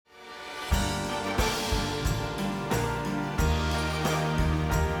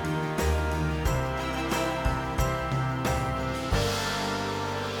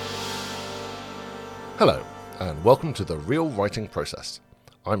and welcome to The Real Writing Process.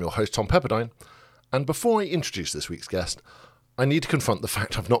 I'm your host, Tom Pepperdine, and before I introduce this week's guest, I need to confront the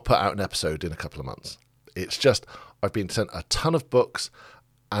fact I've not put out an episode in a couple of months. It's just, I've been sent a ton of books,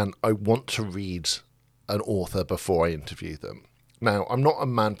 and I want to read an author before I interview them. Now, I'm not a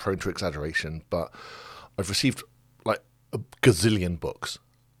man prone to exaggeration, but I've received like a gazillion books.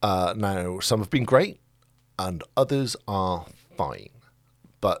 Now, some have been great, and others are fine.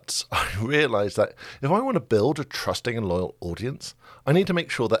 But I realise that if I want to build a trusting and loyal audience, I need to make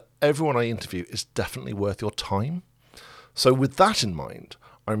sure that everyone I interview is definitely worth your time. So with that in mind,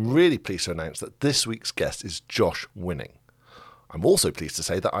 I'm really pleased to announce that this week's guest is Josh Winning. I'm also pleased to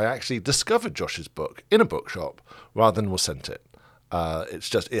say that I actually discovered Josh's book in a bookshop rather than was sent it.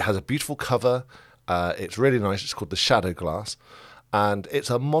 It has a beautiful cover. It's really nice. It's called The Shadow Glass. And it's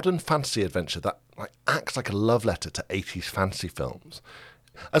a modern fantasy adventure that acts like a love letter to 80s fantasy films.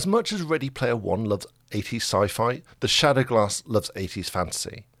 As much as Ready Player One loves 80s sci-fi, The Shadow Glass loves 80s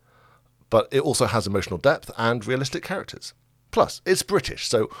fantasy. But it also has emotional depth and realistic characters. Plus, it's British,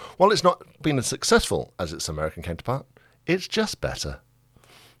 so while it's not been as successful as its American counterpart, it's just better.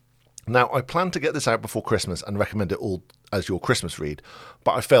 Now, I planned to get this out before Christmas and recommend it all as your Christmas read,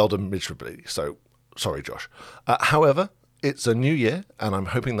 but I failed miserably, so sorry, Josh. However, it's a new year, and I'm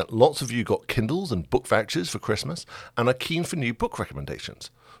hoping that lots of you got Kindles and book vouchers for Christmas and are keen for new book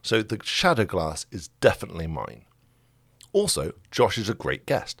recommendations. So The Shadow Glass is definitely mine. Also, Josh is a great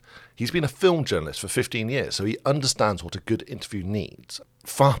guest. He's been a film journalist for 15 years, so he understands what a good interview needs.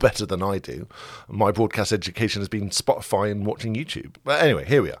 Far better than I do. My broadcast education has been Spotify and watching YouTube. But anyway,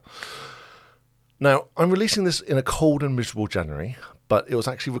 here we are. Now, I'm releasing this in a cold and miserable January, but it was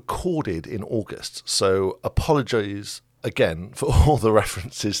actually recorded in August, so apologise again for all the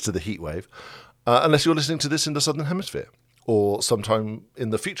references to the heatwave, unless you're listening to this in the Southern Hemisphere, or sometime in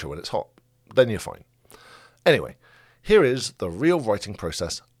the future when it's hot. Then you're fine. Anyway, here is the real writing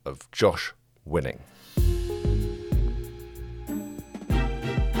process of Josh Winning.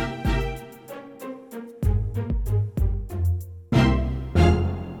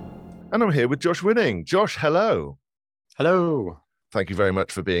 And I'm here with Josh Winning. Josh, hello. Hello. Thank you very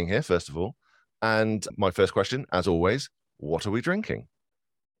much for being here, first of all. And my first question, as always, what are we drinking?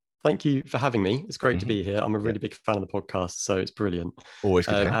 Thank you for having me. It's great to be here. I'm a really big fan of the podcast, so it's brilliant. Always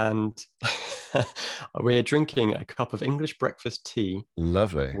good. And we're drinking a cup of English breakfast tea.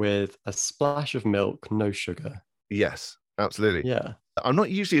 Lovely. With a splash of milk, no sugar. Yes, absolutely. Yeah. I'm not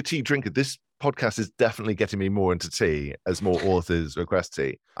usually a tea drinker. This podcast is definitely getting me more into tea as more authors request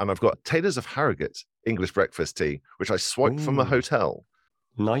tea. And I've got Taylor's of Harrogate English breakfast tea, which I swiped from a hotel.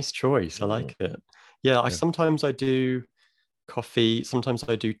 Nice choice. I like it. Yeah, sometimes I do coffee, sometimes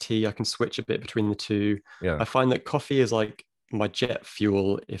I do tea. I can switch a bit between the two. Yeah. I find that coffee is like my jet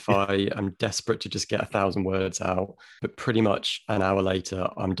fuel if I am desperate to just get 1,000 words out, but pretty much an hour later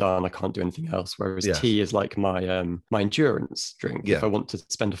I'm done. I can't do anything else. Whereas tea is like my my endurance drink. If I want to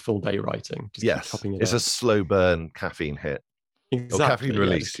spend a full day writing, just keep topping it it's up. a slow burn caffeine hit. Exactly. Or caffeine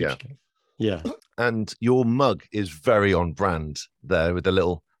release. Yeah. And your mug is very on brand there with the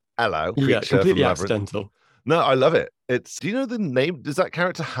little hello creature. Yeah, completely from accidental. No, I love it. Do you know the name? Does that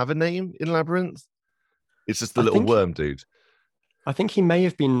character have a name in Labyrinth? It's just the little worm dude. I think he may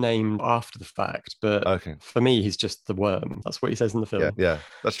have been named after the fact, but for me, he's just the worm. That's what he says in the film. Yeah,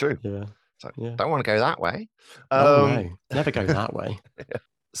 that's true. Yeah. Don't want to go that way. No, never go that way.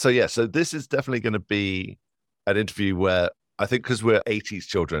 So this is definitely going to be an interview where I think because we're 80s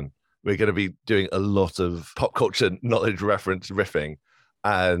children, we're going to be doing a lot of pop culture knowledge reference riffing.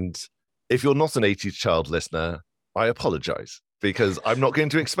 And if you're not an 80s child listener, I apologize because I'm not going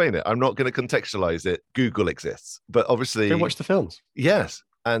to explain it. I'm not going to contextualize it. Google exists. But obviously... Go watch the films. Yes.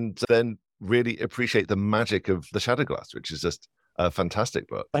 And then really appreciate the magic of The Shadow Glass, which is just a fantastic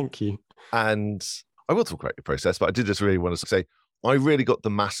book. Thank you. And I will talk about your process, but I did just really want to say, I really got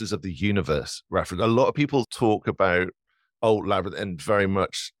the Masters of the Universe reference. A lot of people talk about Old Labyrinth and very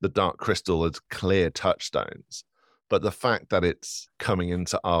much the Dark Crystal as clear touchstones. But the fact that it's coming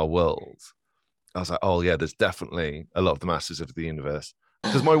into our world, I was like, oh yeah, there's definitely a lot of the Masters of the Universe.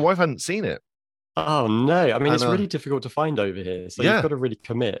 Because my wife hadn't seen it. Oh no, I mean, it's really difficult to find over here. So you've got to really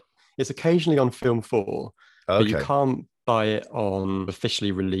commit. It's occasionally on Film 4, but you can't buy it on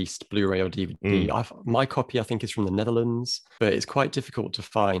officially released Blu-ray or DVD. My copy, I think, is from the Netherlands, but it's quite difficult to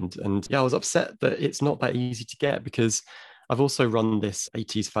find. And I was upset that it's not that easy to get because I've also run this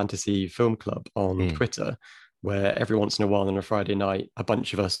 80s fantasy film club on Twitter, where every once in a while on a Friday night, a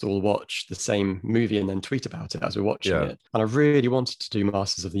bunch of us all watch the same movie and then tweet about it as we're watching it. And I really wanted to do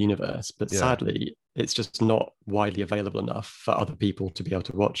Masters of the Universe, but sadly, it's just not widely available enough for other people to be able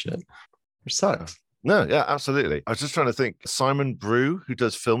to watch it, which sucks. No, yeah, absolutely. I was just trying to think. Simon Brew, who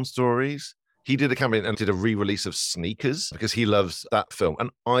does film stories, he did a campaign and did a re-release of Sneakers because he loves that film, and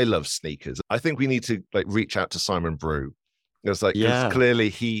I love Sneakers. I think we need to reach out to Simon Brew. Because clearly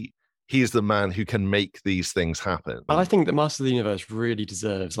he is the man who can make these things happen. And I think that Master of the Universe really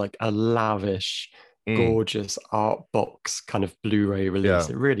deserves a lavish, gorgeous art box kind of Blu-ray release.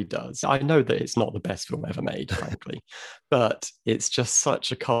 It really does. I know that it's not the best film ever made, frankly, but it's just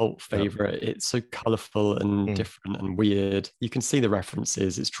such a cult favorite. It's so colorful and different and weird. You can see the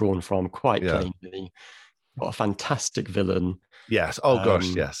references it's drawn from quite plainly. Got a fantastic villain. Yes. Oh gosh,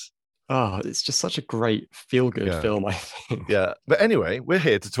 yes. Oh, it's just such a great feel-good film, I think. Yeah. But anyway, we're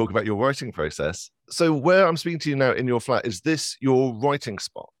here to talk about your writing process. So where I'm speaking to you now in your flat, is this your writing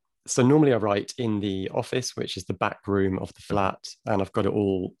spot? So normally I write in the office, which is the back room of the flat, and I've got it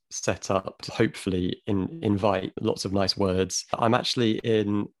all set up to hopefully invite lots of nice words. I'm actually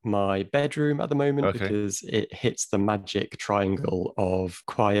in my bedroom at the moment because it hits the magic triangle of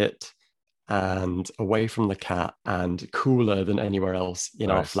quiet and away from the cat and cooler than anywhere else in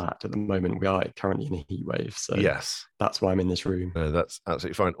our flat at the moment. We are currently in a heat wave. So that's why I'm in this room. That's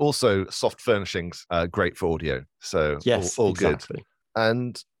absolutely fine. Also, soft furnishings are great for audio. So all exactly. Good.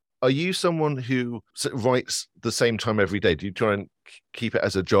 And are you someone who writes the same time every day? Do you try and keep it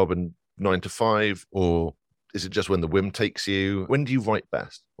as a job and 9 to 5, or is it just when the whim takes you? When do you write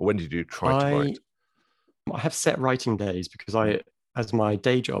best? Or when do you try to write? I have set writing days because as my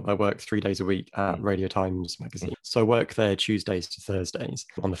day job, I work 3 days a week at Radio Times magazine. So I work there Tuesdays to Thursdays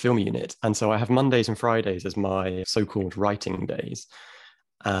on the film unit. And so I have Mondays and Fridays as my so-called writing days.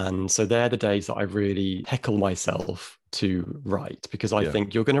 And so they're the days that I really heckle myself to write, because I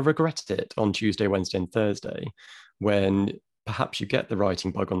think you're going to regret it on Tuesday, Wednesday, and Thursday, when perhaps you get the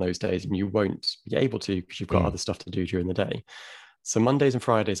writing bug on those days and you won't be able to because you've got other stuff to do during the day. So Mondays and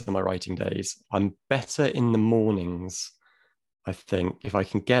Fridays are my writing days. I'm better in the mornings, I think, if I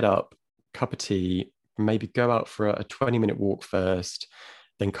can get up, cup of tea, maybe go out for a 20-minute walk first,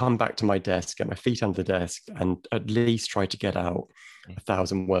 then come back to my desk, get my feet under the desk, and at least try to get out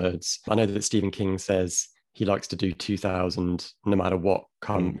 1,000 words. I know that Stephen King says he likes to do 2,000 no matter what,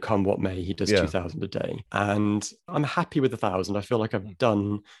 come what may. He does 2,000 a day. And I'm happy with 1,000. I feel like I've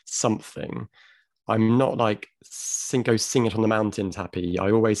done something. I'm not like go sing it on the mountains happy.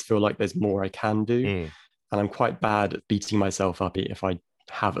 I always feel like there's more I can do. And I'm quite bad at beating myself up if I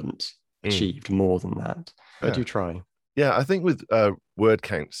haven't achieved more than that. I do try. Yeah, I think with word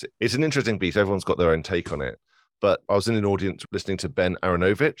counts, it's an interesting piece. Everyone's got their own take on it. But I was in an audience listening to Ben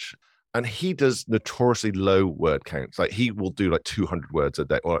Aronovich, and he does notoriously low word counts. Like he will do 200 words a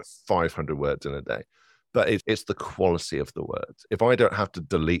day or 500 words in a day. But it's the quality of the words. If I don't have to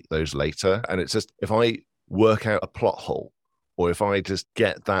delete those later, and it's just if I work out a plot hole, or if I just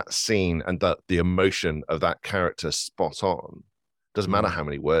get that scene and the emotion of that character spot on, doesn't matter how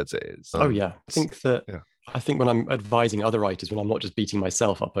many words it is. I think when I'm advising other writers, when I'm not just beating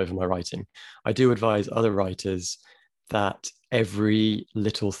myself up over my writing, I do advise other writers that every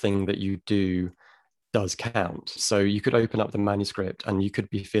little thing that you do does count. So you could open up the manuscript and you could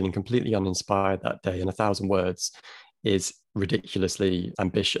be feeling completely uninspired that day, and 1,000 words is ridiculously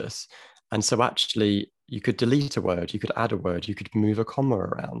ambitious. And so actually you could delete a word, you could add a word, you could move a comma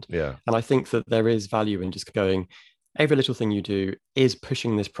around. Yeah. And I think that there is value in just going, every little thing you do is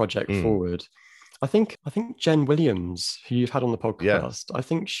pushing this project forward. I think Jen Williams, who you've had on the podcast, I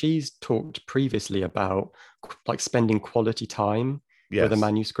think she's talked previously about spending quality time with a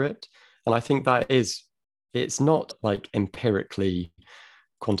manuscript. And I think it's not empirically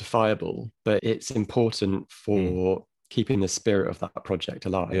quantifiable, but it's important for keeping the spirit of that project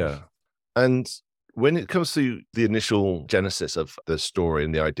alive. Yeah. And when it comes to the initial genesis of the story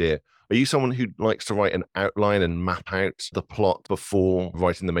and the idea, are you someone who likes to write an outline and map out the plot before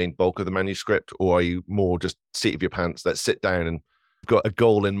writing the main bulk of the manuscript? Or are you more just seat of your pants, let's sit down and got a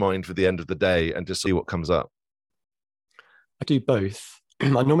goal in mind for the end of the day and just see what comes up? I do both. I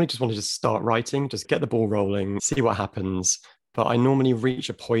normally just want to just start writing, just get the ball rolling, see what happens. But I normally reach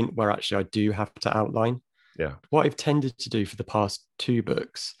a point where actually I do have to outline. Yeah. What I've tended to do for the past 2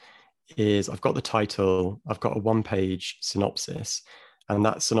 books is I've got the title, I've got a 1-page synopsis, and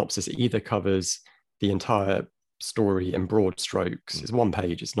that synopsis either covers the entire story in broad strokes, it's 1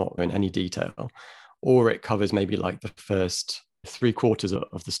 page, it's not in any detail, or it covers maybe the first 3/4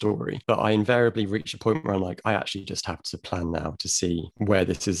 of the story. But I invariably reach a point where I'm like, I actually just have to plan now to see where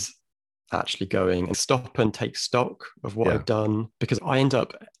this is actually going and stop and take stock of what I've done, because I end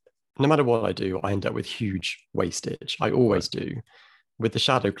up, no matter what I do, I end up with huge wastage. I always do. with the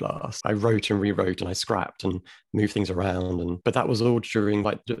Shadow Glass, I wrote and rewrote and I scrapped and moved things around. But that was all during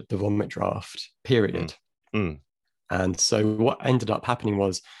like the vomit draft period. And so what ended up happening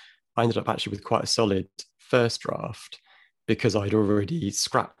was I ended up actually with quite a solid first draft because I'd already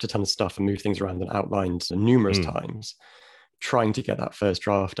scrapped a ton of stuff and moved things around and outlined numerous times, trying to get that first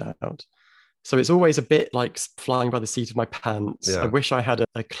draft out. So it's always a bit like flying by the seat of my pants. Yeah. I wish I had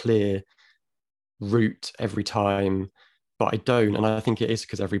a clear route every time, but I don't. And I think it is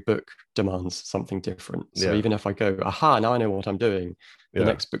because every book demands something different. So even if I go, aha, now I know what I'm doing, the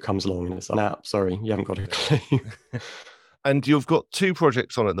next book comes along and it's like, nah, sorry, you haven't got a clue. And you've got 2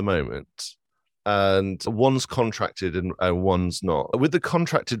 projects on at the moment, and one's contracted and one's not. With the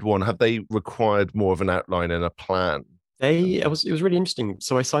contracted one, have they required more of an outline and a plan? It was really interesting.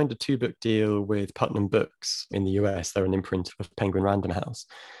 So I signed a 2-book deal with Putnam Books in the US. They're an imprint of Penguin Random House.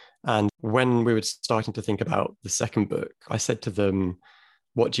 And when we were starting to think about the second book, I said to them,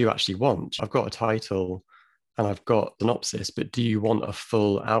 what do you actually want? I've got a title and I've got synopsis, but do you want a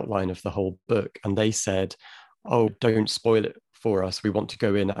full outline of the whole book? And they said, oh, don't spoil it for us. We want to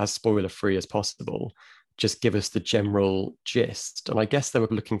go in as spoiler-free as possible. Just give us the general gist. And I guess they were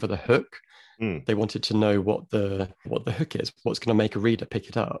looking for the hook. They wanted to know what the hook is, what's going to make a reader pick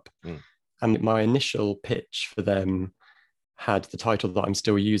it up. And my initial pitch for them had the title that I'm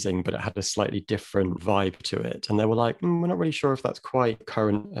still using, but it had a slightly different vibe to it. And they were like, we're not really sure if that's quite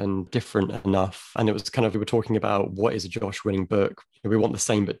current and different enough. And it was kind of, we were talking about what is a Josh Winning book? We want the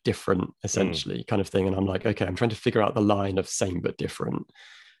same but different, essentially, kind of thing. And I'm like, okay, I'm trying to figure out the line of same but different.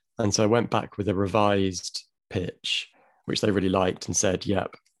 And so I went back with a revised pitch, which they really liked, and said,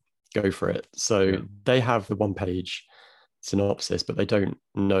 yep, go for it. So they have the 1-page synopsis, but they don't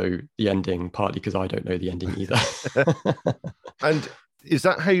know the ending, partly because I don't know the ending either. And is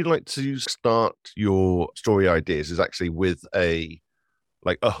that how you like to start your story ideas, is actually with a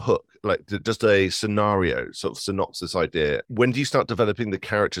hook, like just a scenario, sort of synopsis idea? When do you start developing the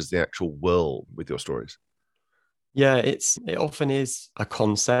characters, the actual world with your stories? Yeah, it often is a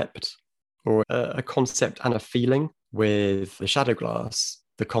concept, or a concept and a feeling. With the Shadow Glass,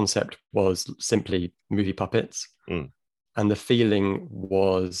 the concept was simply movie puppets. And the feeling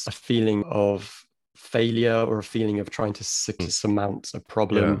was a feeling of failure, or a feeling of trying to surmount a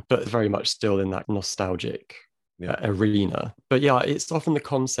problem, but very much still in that nostalgic arena. But it's often the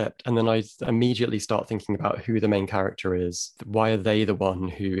concept. And then I immediately start thinking about who the main character is. Why are they the one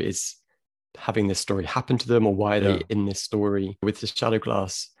who is having this story happen to them, or why are they in this story? With the Shadow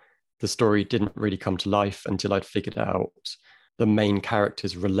Glass, the story didn't really come to life until I'd figured out the main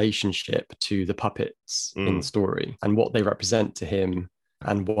character's relationship to the puppets in the story, and what they represent to him,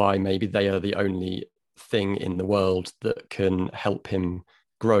 and why maybe they are the only thing in the world that can help him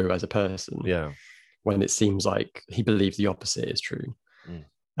grow as a person. When it seems like he believes the opposite is true.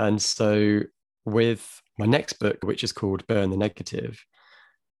 And so with my next book, which is called Burn the Negative,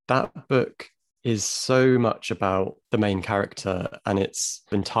 that book is so much about the main character, and it's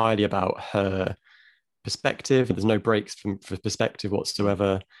entirely about her perspective. There's no breaks from perspective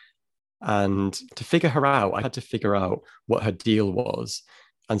whatsoever. And to figure her out, I had to figure out what her deal was.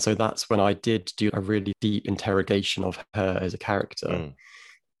 And so that's when I did do a really deep interrogation of her as a character.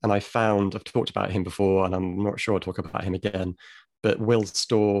 And I found, I've talked about him before, and I'm not sure I'll talk about him again, but Will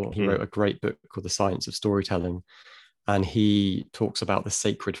Storr, he wrote a great book called The Science of Storytelling. And he talks about the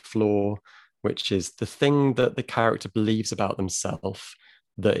sacred flaw, which is the thing that the character believes about themselves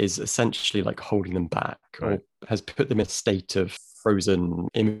that is essentially like holding them back, or has put them in a state of frozen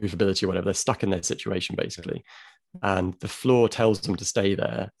immovability or whatever. They're stuck in their situation, basically. And the flaw tells them to stay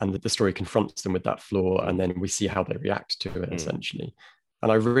there, and the story confronts them with that flaw, and then we see how they react to it, essentially.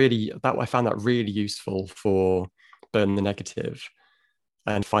 And I found that really useful for Burn the Negative,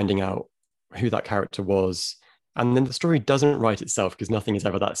 and finding out who that character was. And then the story doesn't write itself, because nothing is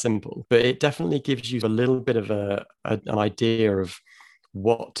ever that simple, but it definitely gives you a little bit of an idea of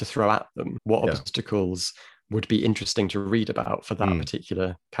what to throw at them, what obstacles would be interesting to read about for that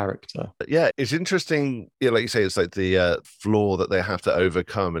particular character. Yeah, it's interesting. Like you say, it's like the flaw that they have to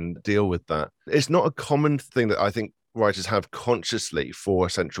overcome and deal with that. It's not a common thing that I think writers have consciously for a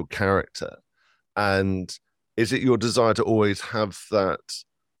central character. And is it your desire to always have that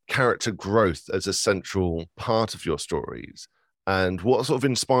character growth as a central part of your stories? And what sort of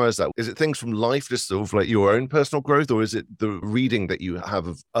inspires that? Is it things from life, just sort of like your own personal growth, or is it the reading that you have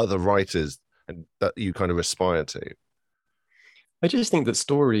of other writers and that you kind of aspire to? I just think that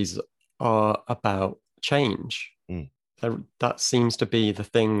stories are about change. That seems to be the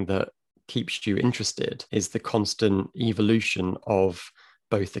thing that keeps you interested, is the constant evolution of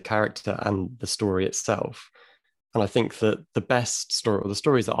both the character and the story itself. And I think that the best story, or the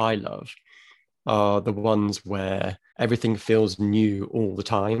stories that I love, are the ones where everything feels new all the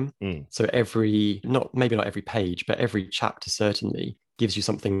time. So maybe not every page, but every chapter certainly gives you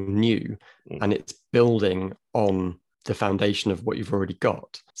something new, and it's building on the foundation of what you've already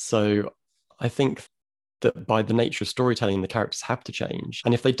got. So I think that by the nature of storytelling, the characters have to change.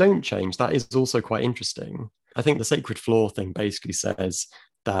 And if they don't change, that is also quite interesting. I think the sacred flaw thing basically says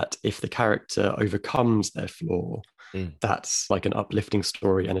that if the character overcomes their flaw, that's like an uplifting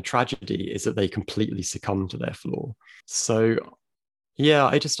story, and a tragedy is that they completely succumb to their flaw. So yeah,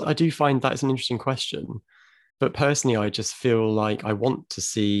 I do find that's an interesting question. But personally, I just feel like I want to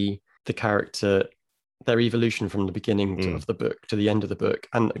see the character, their evolution from the beginning of the book to the end of the book.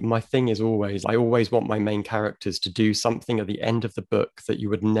 And my thing is I always want my main characters to do something at the end of the book that you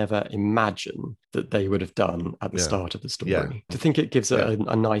would never imagine that they would have done at the start of the story. Yeah. I think it gives a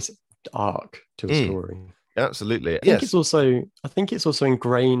nice arc to a story. Absolutely. I think it's also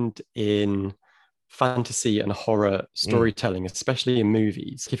ingrained in fantasy and horror storytelling, especially in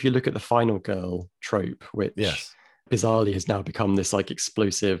movies. If you look at the final girl trope, which bizarrely has now become this like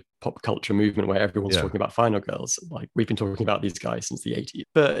explosive pop culture movement where everyone's talking about final girls. Like we've been talking about these guys since the 80s.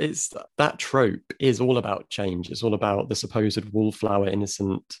 But it's that trope is all about change. It's all about the supposed wallflower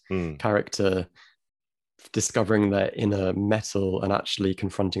innocent character discovering their inner metal and actually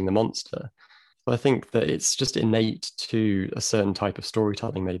confronting the monster. I think that it's just innate to a certain type of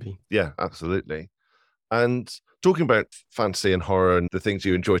storytelling, maybe. Yeah, absolutely. And talking about fantasy and horror and the things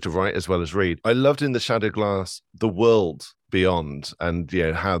you enjoy to write as well as read, I loved in The Shadowglass the world beyond, and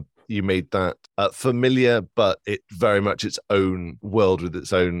how you made that familiar, but it very much its own world with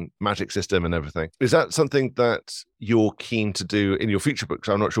its own magic system and everything. Is that something that you're keen to do in your future books?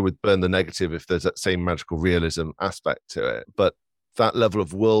 I'm not sure with Burn the Negative if there's that same magical realism aspect to it, but that level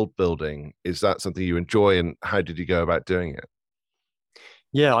of world building, is that something you enjoy, and how did you go about doing it?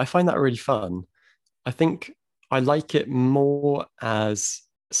 Yeah, I find that really fun. I think I like it more as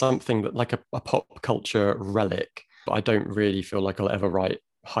something that like a pop culture relic, but I don't really feel like I'll ever write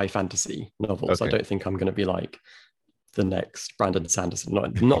high fantasy novels. Okay. I don't think I'm going to be like the next Brandon Sanderson.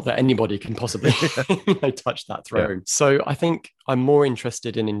 Not that anybody can possibly touch that throne. Yeah. So I think I'm more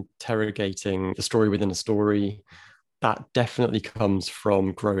interested in interrogating the story within a story. That definitely comes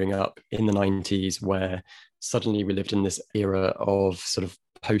from growing up in the 90s, where suddenly we lived in this era of sort of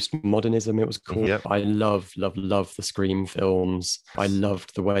postmodernism, it was called. Yep. I love the Scream films. I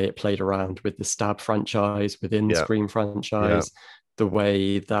loved the way it played around with the Stab franchise within the Scream franchise, the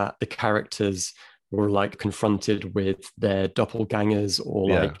way that the characters were like confronted with their doppelgangers or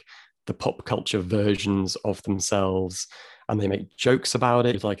like the pop culture versions of themselves. And they make jokes about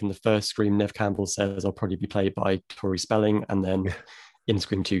it. Like in the first Scream, Neve Campbell says, I'll probably be played by Tori Spelling. And then in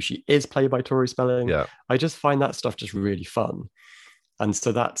Scream 2, she is played by Tori Spelling. Yeah. I just find that stuff just really fun. And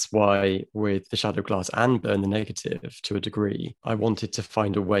so that's why with The Shadowglass and Burn the Negative, to a degree, I wanted to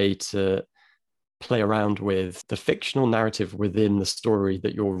find a way to play around with the fictional narrative within the story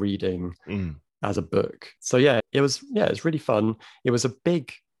that you're reading as a book. So it was really fun. It was a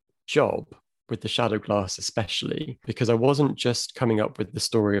big job with The Shadowglass, especially because I wasn't just coming up with the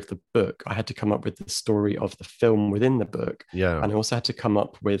story of the book. I had to come up with the story of the film within the book. Yeah. And I also had to come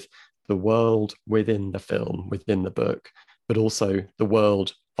up with the world within the film, within the book, but also the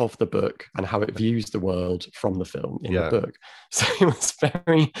world of the book and how it views the world from the film in the book. So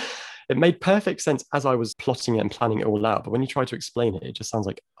it made perfect sense as I was plotting it and planning it all out. But when you try to explain it, it just sounds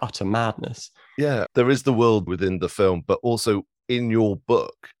like utter madness. Yeah, there is the world within the film, but also in your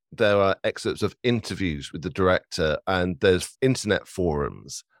book, there are excerpts of interviews with the director, and there's internet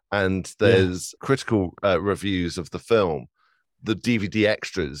forums, and there's critical reviews of the film, the DVD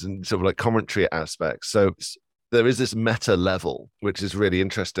extras, and sort of like commentary aspects. So there is this meta level, which is really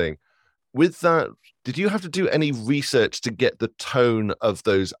interesting. With that, did you have to do any research to get the tone of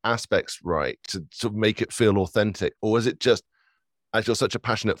those aspects right, to make it feel authentic? Or is it just, as you're such a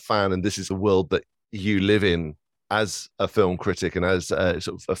passionate fan and this is the world that you live in as a film critic and as sort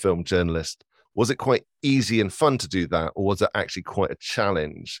of a film journalist, was it quite easy and fun to do that? Or was it actually quite a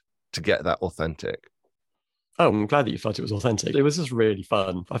challenge to get that authentic? Oh, I'm glad that you felt it was authentic. It was just really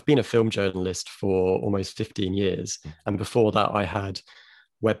fun. I've been a film journalist for almost 15 years. And before that, I had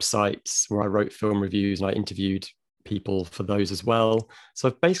websites where I wrote film reviews and I interviewed people for those as well. So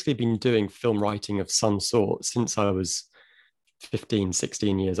I've basically been doing film writing of some sort since I was 15,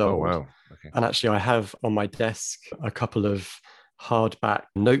 16 years old. Oh, wow. Okay. And actually, I have on my desk a couple of hardback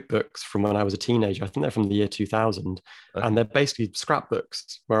notebooks from when I was a teenager. I think they're from the year 2000. Okay. And they're basically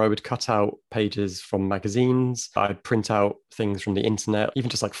scrapbooks where I would cut out pages from magazines. I'd print out things from the internet, even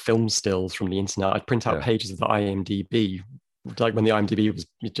just like film stills from the internet. I'd print out pages of the IMDb, like when the IMDb was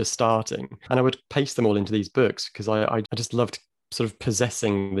just starting. And I would paste them all into these books because I just loved sort of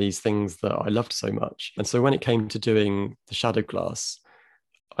possessing these things that I loved so much. And so when it came to doing the Shadow Glass,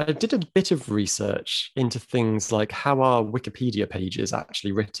 I did a bit of research into things like how are Wikipedia pages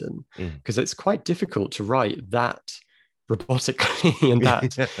actually written, because it's quite difficult to write that robotically and that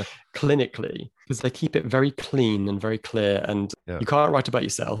clinically, because they keep it very clean and very clear, and you can't write about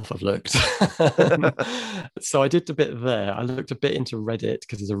yourself. I've looked. So I did a bit there. I looked a bit into Reddit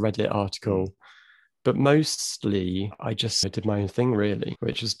because there's a Reddit article. But mostly I just did my own thing, really,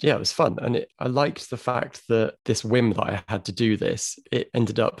 which was, it was fun. And I liked the fact that this whim that I had to do this, it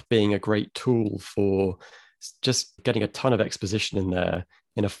ended up being a great tool for just getting a ton of exposition in there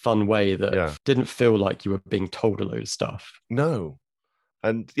in a fun way that didn't feel like you were being told a load of stuff. No.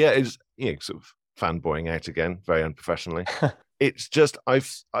 And it's sort of fanboying out again, very unprofessionally. It's just, I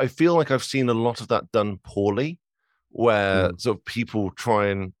feel like I've seen a lot of that done poorly, where sort of people try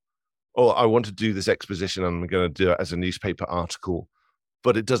and, I want to do this exposition and I'm going to do it as a newspaper article,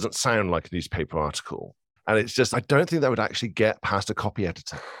 but it doesn't sound like a newspaper article. And it's just, I don't think that would actually get past a copy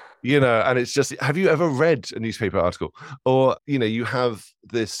editor, and it's just, have you ever read a newspaper article? Or, you have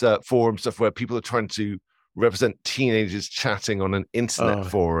this forum stuff where people are trying to represent teenagers chatting on an internet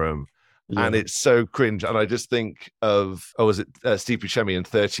forum. Yeah. And it's so cringe. And I just think of, was it Steve Buscemi in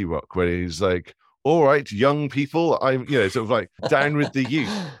 30 Rock, where he's like, all right, young people, I'm, sort of like down with the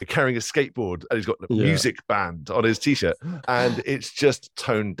youth, carrying a skateboard, and he's got a music band on his t-shirt. And it's just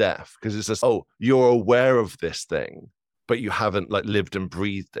tone deaf, because it's just, you're aware of this thing, but you haven't like lived and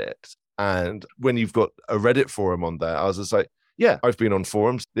breathed it. And when you've got a Reddit forum on there, I was just like, I've been on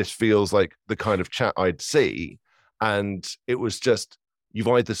forums. This feels like the kind of chat I'd see. And it was just, you've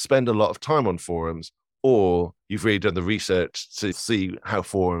either spent a lot of time on forums or you've really done the research to see how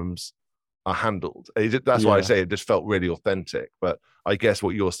forums are handled. That's why I say it just felt really authentic. But I guess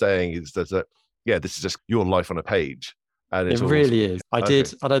what you're saying is that this is just your life on a page. And it really is. I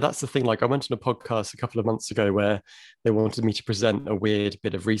know that's the thing. Like, I went on a podcast a couple of months ago where they wanted me to present a weird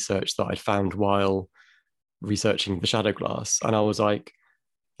bit of research that I'd found while researching the Shadow Glass. And I was like,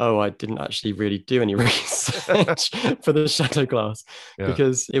 I didn't actually really do any research for the Shadow Glass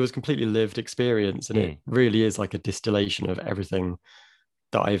because it was completely lived experience. And it really is like a distillation of everything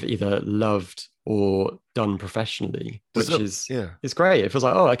that I've either loved or done professionally, which is great. It feels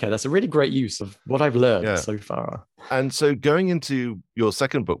like, okay, that's a really great use of what I've learned so far. And so going into your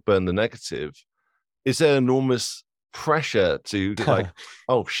second book, Burn the Negative, is there enormous pressure to like,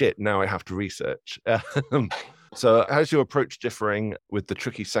 oh shit, now I have to research? So how's your approach differing with the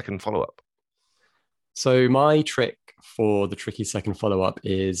tricky second follow-up? So my trick for the tricky second follow-up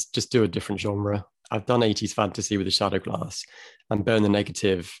is just do a different genre. I've done 80s fantasy with the Shadow Glass, and Burn the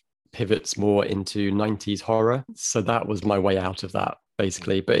Negative pivots more into 90s horror. So that was my way out of that,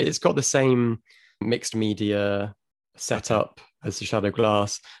 basically. But it's got the same mixed media setup as the Shadow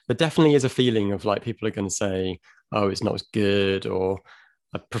Glass. There definitely is a feeling of like people are going to say, it's not as good, or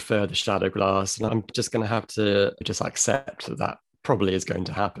I prefer the Shadow Glass. And I'm just going to have to just accept that probably is going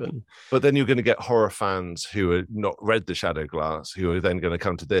to happen. But then you're going to get horror fans who are not read the Shadow Glass, who are then going to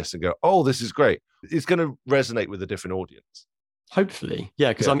come to this and go, this is great. It's going to resonate with a different audience. Hopefully.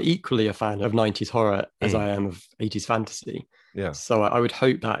 Because I'm equally a fan of 90s horror as I am of 80s fantasy. Yeah. So I would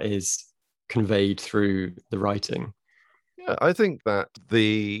hope that is conveyed through the writing. Yeah, I think that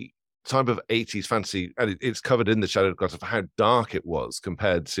the type of 80s fantasy, and it's covered in the Shadow Glass, of how dark it was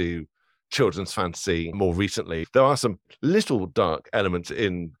compared to children's fantasy more recently. There are some little dark elements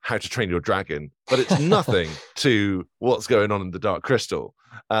in How to Train Your Dragon, but it's nothing to what's going on in The Dark Crystal.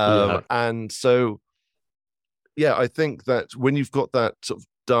 And so, I think that when you've got that sort of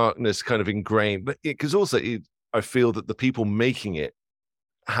darkness kind of ingrained, because also I feel that the people making it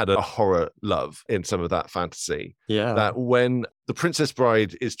had a horror love in some of that fantasy. Yeah. That when The Princess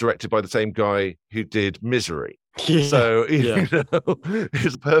Bride is directed by the same guy who did Misery. Yeah. So,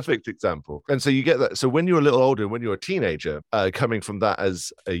 it's a perfect example. And so you get that. So when you're a little older, when you're a teenager, coming from that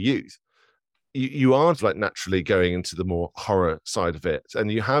as a youth, you aren't like naturally going into the more horror side of it.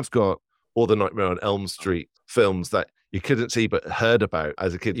 And you have got all the Nightmare on Elm Street films that you couldn't see but heard about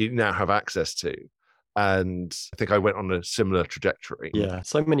as a kid, you now have access to. And I think I went on a similar trajectory. Yeah,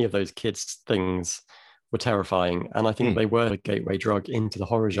 so many of those kids' things were terrifying. And I think they were a gateway drug into the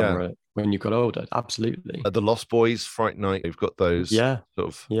horror genre when you got older. Absolutely. The Lost Boys, Fright Night, you've got those sort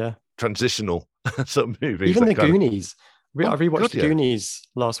of transitional sort of movies. Even the Goonies. I rewatched The Goonies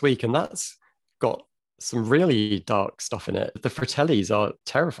last week, and that's got some really dark stuff in it. The Fratellis are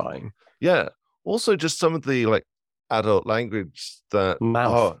terrifying. Yeah. Also, just some of the like adult language that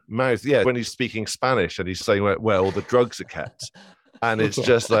mouth. Yeah, when he's speaking Spanish and he's saying where all the drugs are kept, and it's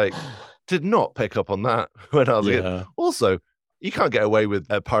just like did not pick up on that when I was a kid. Also, you can't get away with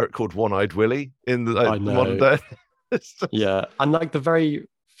a pirate called One-Eyed Willie in the modern day. Yeah, and like the very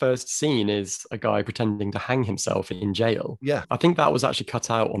first scene is a guy pretending to hang himself in jail. Yeah, I think that was actually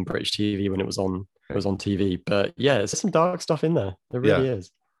cut out on British TV when it was on TV. But yeah, there's some dark stuff in there. There really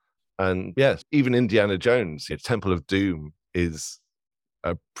is. And yes, even Indiana Jones, Temple of Doom is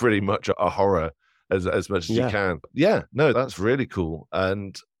pretty much a horror as much as you can. Yeah, no, that's really cool.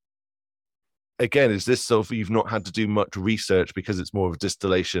 And again, is this sort of, you've not had to do much research because it's more of a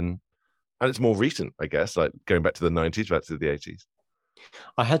distillation and it's more recent, I guess, like going back to the 90s, back to the 80s.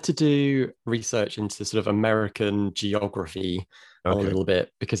 I had to do research into sort of American geography a little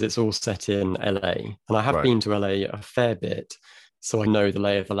bit because it's all set in LA. And I have been to LA a fair bit, so I know the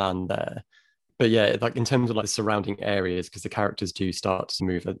lay of the land there. But yeah, like in terms of like the surrounding areas, because the characters do start to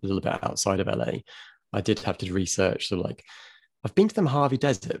move a little bit outside of LA, I did have to research. So like, I've been to the Mojave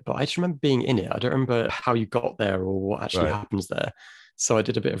Desert, but I just remember being in it. I don't remember how you got there or what actually happens there. So I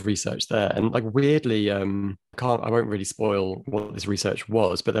did a bit of research there. And like weirdly, I won't really spoil what this research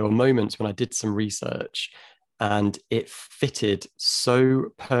was, but there were moments when I did some research and it fitted so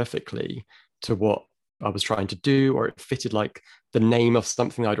perfectly to what I was trying to do, or it fitted like the name of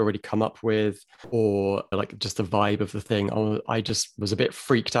something I'd already come up with, or like just the vibe of the thing. I just was a bit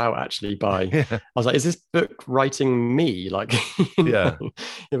freaked out actually I was like, is this book writing me? Like, it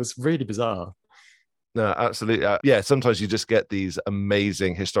was really bizarre. No, absolutely. Yeah, sometimes you just get these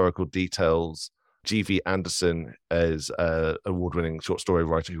amazing historical details. G.V. Anderson is an award-winning short story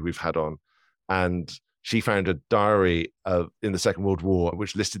writer who we've had on, and she found a diary in the Second World War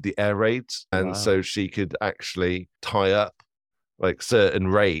which listed the air raids, and so she could actually tie up like certain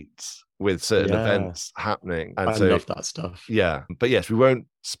raids with certain events happening. And I love that stuff. Yeah, but yes, we won't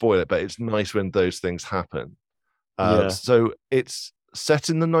spoil it, but it's nice when those things happen. So it's set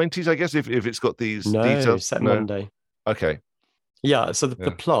in the 90s, I guess, if it's got these details. Set Monday. Okay. Yeah, so the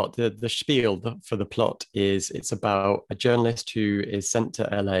plot, the spiel for the plot is it's about a journalist who is sent to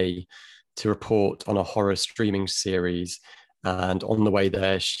LA to report on a horror streaming series. And on the way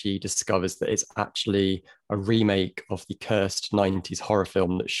there, she discovers that it's actually a remake of the cursed 90s horror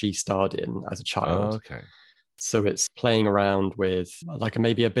film that she starred in as a child. Okay. So it's playing around with like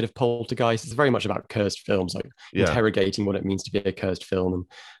maybe a bit of Poltergeist. It's very much about cursed films, like interrogating what it means to be a cursed film and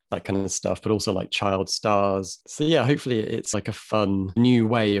that kind of stuff, but also like child stars. So yeah, hopefully it's like a fun new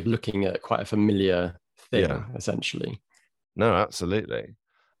way of looking at quite a familiar thing, essentially. No, absolutely.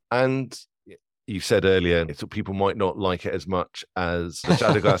 And you said earlier, people might not like it as much as the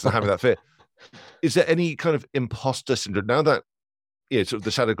Shadow Glass and having that fit. Is there any kind of imposter syndrome now that sort of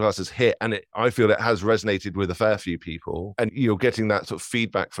the Shadow Glass has hit, and I feel it has resonated with a fair few people, and you're getting that sort of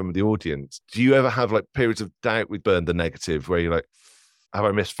feedback from the audience? Do you ever have like periods of doubt with Burn the Negative where you're like, have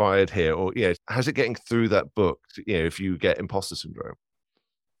I misfired here? Or how's it getting through that book, if you get imposter syndrome?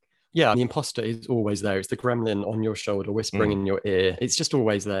 Yeah, the imposter is always there. It's the gremlin on your shoulder whispering in your ear. It's just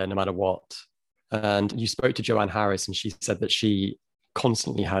always there no matter what. And you spoke to Joanne Harris, and she said that she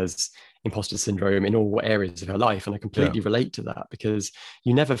constantly has imposter syndrome in all areas of her life. And I completely relate to that, because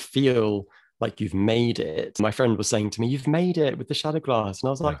you never feel like you've made it. My friend was saying to me, you've made it with the Shadow Glass. And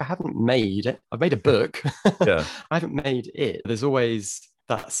I was like, I haven't made it. I've made a book. I haven't made it. There's always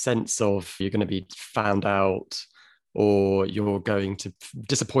that sense of you're going to be found out, or you're going to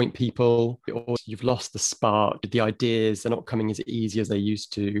disappoint people, or you've lost the spark. The ideas, they're not coming as easy as they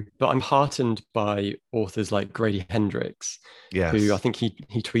used to. But I'm heartened by authors like Grady Hendrix, who I think he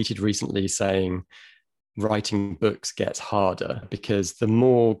tweeted recently saying, writing books gets harder because the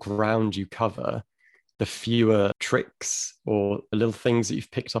more ground you cover, the fewer tricks or the little things that you've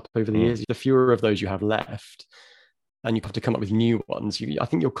picked up over the years, the fewer of those you have left. And you have to come up with new ones. I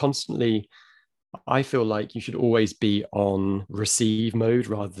think you're constantly... I feel like you should always be on receive mode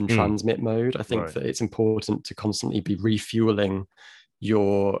rather than transmit mode. I think that it's important to constantly be refueling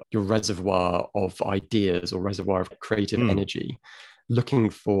your reservoir of ideas or reservoir of creative energy, looking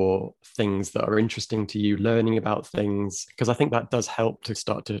for things that are interesting to you, learning about things, because I think that does help to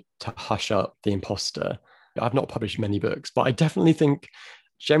start to hush up the imposter. I've not published many books, but I definitely think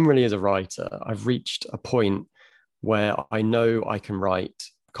generally as a writer, I've reached a point where I know I can write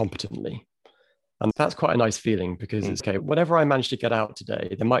competently. And that's quite a nice feeling, because it's okay, whatever I manage to get out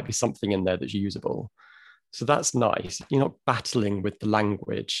today, there might be something in there that's usable. So that's nice. You're not battling with the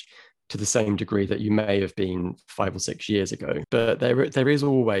language to the same degree that you may have been 5 or 6 years ago. But there is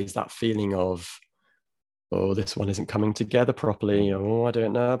always that feeling of, oh, this one isn't coming together properly. Oh, I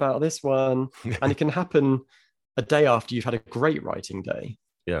don't know about this one. And it can happen a day after you've had a great writing day.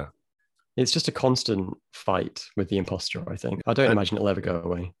 Yeah. It's just a constant fight with the imposter, I think. I don't imagine it'll ever go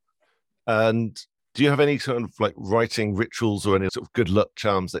away. And do you have any sort of like writing rituals or any sort of good luck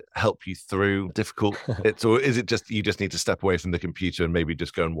charms that help you through difficult bits? Or is it just you just need to step away from the computer and maybe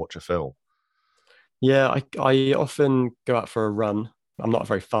just go and watch a film? Yeah, I often go out for a run. I'm not a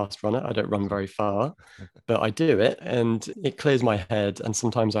very fast runner. I don't run very far, but I do it and it clears my head. And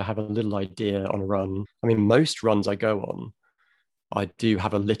sometimes I have a little idea on a run. I mean, most runs I go on, I do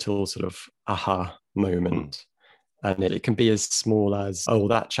have a little sort of aha moment. And it can be as small as, oh,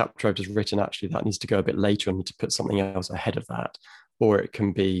 that chapter I've just written, actually, that needs to go a bit later. I need to put something else ahead of that. Or it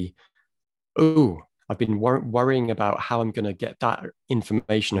can be, oh, I've been worrying about how I'm going to get that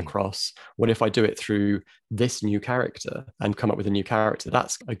information across. What if I do it through this new character and come up with a new character?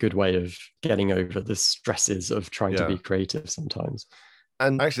 That's a good way of getting over the stresses of trying to be creative sometimes.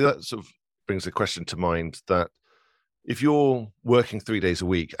 And actually, that sort of brings a question to mind that if you're working 3 days a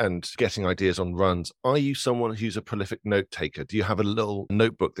week and getting ideas on runs, are you someone who's a prolific note taker? Do you have a little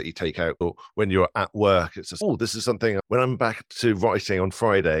notebook that you take out? Or when you're at work, it's just, oh, this is something, when I'm back to writing on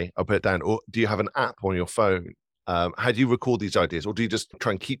Friday, I'll put it down. Or do you have an app on your phone? How do you record these ideas? Or do you just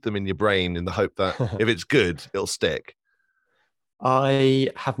try and keep them in your brain in the hope that if it's good, it'll stick? I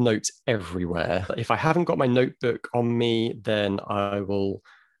have notes everywhere. If I haven't got my notebook on me, then I will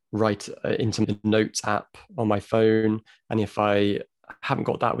write into the notes app on my phone. And if I haven't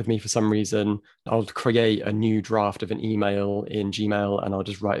got that with me for some reason, I'll create a new draft of an email in Gmail and I'll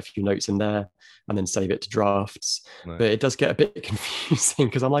just write a few notes in there and then save it to drafts. Right. But it does get a bit confusing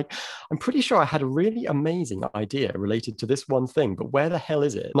because I'm like, I'm pretty sure I had a really amazing idea related to this one thing, but where the hell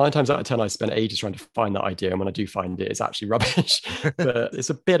is it? 9 times out of 10, I spend ages trying to find that idea. And when I do find it, it's actually rubbish. But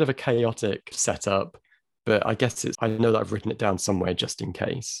it's a bit of a chaotic setup. But I guess I know that I've written it down somewhere just in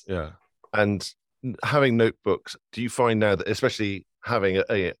case. Yeah. And having notebooks, do you find now that, especially having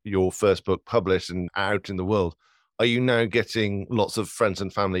your first book published and out in the world, are you now getting lots of friends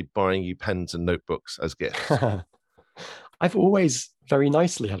and family buying you pens and notebooks as gifts? I've always very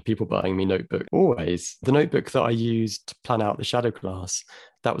nicely had people buying me notebooks, always. The notebook that I used to plan out the Shadow Class,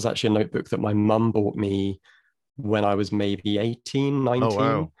 that was actually a notebook that my mum bought me when I was maybe 18, 19. Oh,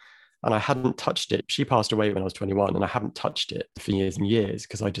 wow. And I hadn't touched it. She passed away when I was 21 and I haven't touched it for years and years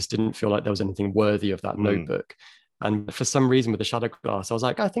because I just didn't feel like there was anything worthy of that notebook. And for some reason with the Shadow Class, I was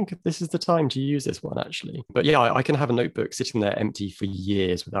like, I think this is the time to use this one actually. But yeah, I can have a notebook sitting there empty for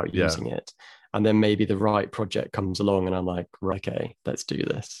years without using it. And then maybe the right project comes along and I'm like, okay, let's do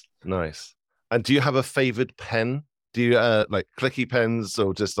this. Nice. And do you have a favorite pen? Do you like clicky pens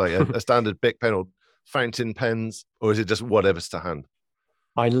or just like a standard Bic pen or fountain pens? Or is it just whatever's to hand?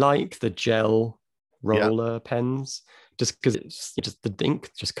 I like the gel roller pens just because it's just the ink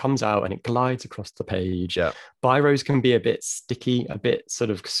just comes out and it glides across the page. Yeah. Biros can be a bit sticky, a bit sort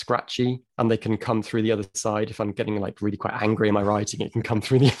of scratchy, and they can come through the other side. If I'm getting like really quite angry in my writing, it can come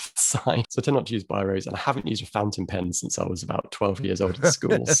through the other side. So I tend not to use biros, and I haven't used a fountain pen since I was about 12 years old at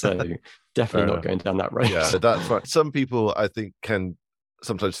school. So definitely not going down that road. Yeah, that's right. Some people I think can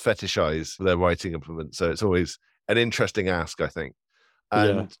sometimes fetishize their writing implement. So it's always an interesting ask, I think.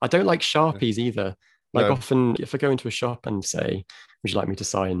 And I don't like Sharpies either. Like often if I go into a shop and say, would you like me to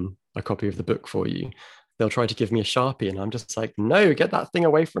sign a copy of the book for you? They'll try to give me a Sharpie and I'm just like, no, get that thing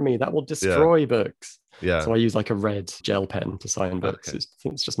away from me. That will destroy books. Yeah. So I use like a red gel pen to sign books. Okay.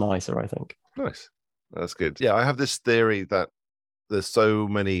 It's just nicer, I think. Nice. That's good. Yeah, I have this theory that there's so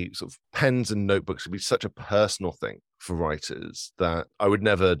many sort of pens and notebooks would be such a personal thing for writers that I would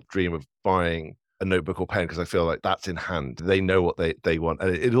never dream of buying a notebook or pen because I feel like that's in hand. They know what they want.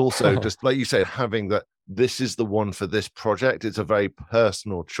 And it also just, like you said, having that this is the one for this project, it's a very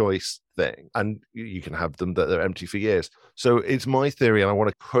personal choice thing. And you can have them that are empty for years. So it's my theory, and I want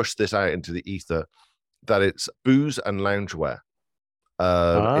to push this out into the ether, that it's booze and loungewear.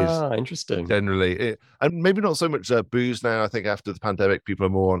 Is interesting. Generally, and maybe not so much booze now. I think after the pandemic, people are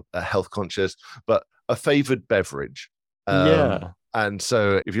more health conscious, but a favored beverage. And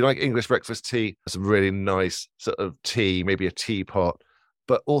so if you like English breakfast tea, some really nice sort of tea, maybe a teapot,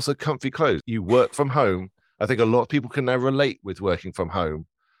 but also comfy clothes. You work from home. I think a lot of people can now relate with working from home.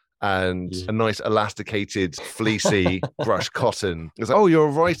 And a nice elasticated, fleecy brushed cotton. It's like, oh, you're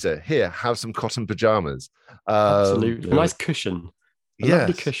a writer. Here, have some cotton pajamas. Absolutely. A nice cushion. A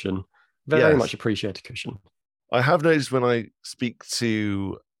lovely cushion. Very much appreciate a cushion. I have noticed when I speak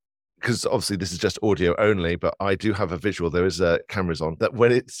to because obviously this is just audio only, but I do have a visual. There is cameras on that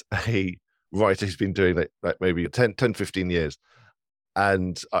when it's a writer who's been doing it like maybe 10, 15 years,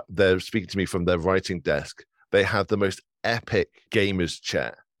 and they're speaking to me from their writing desk, they have the most epic gamer's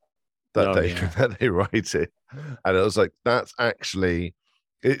chair that that they write in. And I was like, that's actually,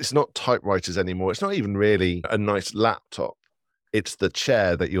 it's not typewriters anymore. It's not even really a nice laptop. It's the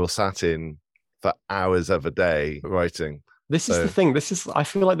chair that you're sat in for hours of a day writing. This is the thing. I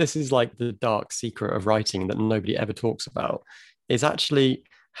feel like this is like the dark secret of writing that nobody ever talks about, is actually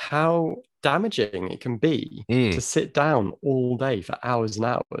how damaging it can be to sit down all day for hours and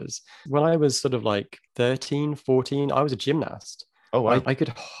hours. When I was sort of like 13, 14, I was a gymnast. Oh, wow. I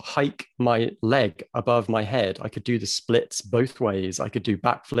could hike my leg above my head. I could do the splits both ways. I could do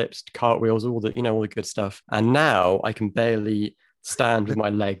backflips, cartwheels, all the good stuff. And now I can barely stand with my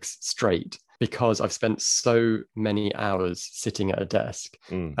legs straight because I've spent so many hours sitting at a desk.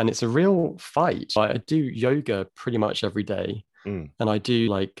 And it's a real fight. I do yoga pretty much every day. And I do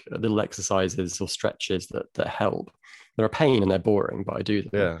like little exercises or stretches that help. They're a pain and they're boring, but I do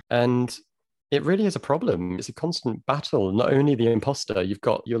them. Yeah. And it really is a problem. It's a constant battle. Not only the imposter, you've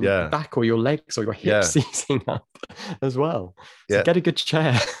got your back or your legs or your hips seizing up as well. So get a good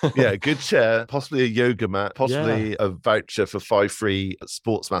chair. A good chair, possibly a yoga mat, possibly a voucher for 5 free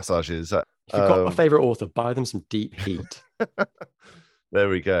sports massages. If you've got a favorite author, buy them some Deep Heat. There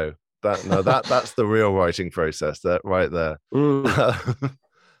we go. That's the real writing process right there.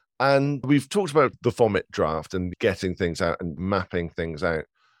 And we've talked about the vomit draft and getting things out and mapping things out.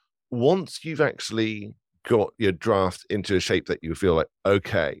 Once you've actually got your draft into a shape that you feel like,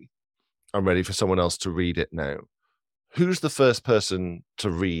 okay, I'm ready for someone else to read it now, who's the first person to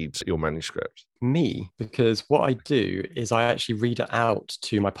read your manuscript? Me, because what I do is I actually read it out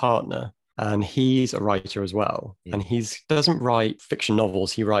to my partner. And he's a writer as well. And he doesn't write fiction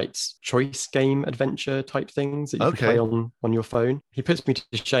novels. He writes choice game adventure type things that you can play on your phone. He puts me to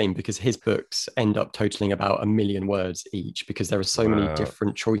shame because his books end up totaling about 1 million words each because there are so many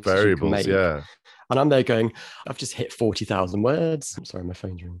different choices you can make. Yeah. And I'm there going, I've just hit 40,000 words. I'm sorry, my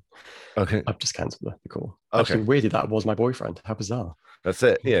phone's ringing. Okay. I've just cancelled the call. Actually, weirdly, that was my boyfriend. How bizarre. That's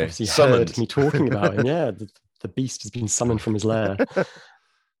it. Yeah. He heard me talking about him. Yeah. The beast has been summoned from his lair.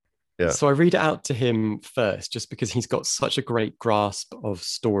 Yeah. So I read it out to him first, just because he's got such a great grasp of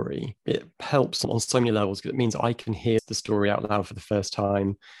story. It helps on so many levels because it means I can hear the story out loud for the first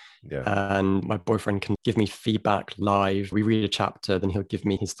time. Yeah. And my boyfriend can give me feedback live. We read a chapter, then he'll give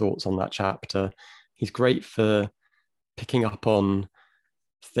me his thoughts on that chapter. He's great for picking up on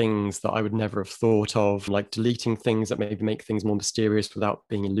things that I would never have thought of, like deleting things that maybe make things more mysterious without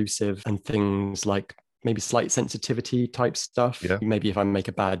being elusive, and things like maybe slight sensitivity type stuff. Yeah. Maybe if I make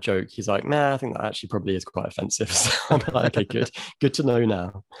a bad joke, he's like, nah, I think that actually probably is quite offensive. So I'm like, okay, good to know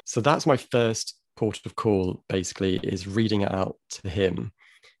now. So that's my first port of call, basically, is reading it out to him.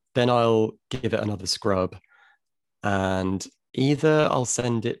 Then I'll give it another scrub. And either I'll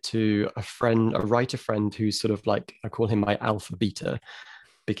send it to a friend, a writer friend who's sort of like, I call him my alpha beta,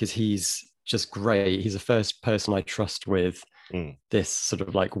 because he's just great. He's the first person I trust with this sort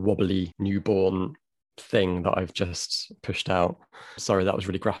of like wobbly newborn thing that I've just pushed out. Sorry, that was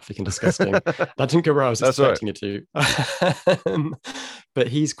really graphic and disgusting. That didn't go where I was expecting it to. But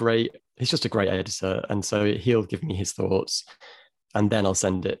he's great. He's just a great editor. And so he'll give me his thoughts. And then I'll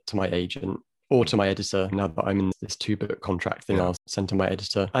send it to my agent or to my editor. Now that I'm in this 2-book contract thing, I'll send to my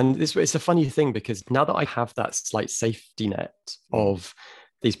editor. And it's a funny thing because now that I have that slight safety net of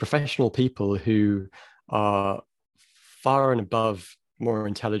these professional people who are far and above more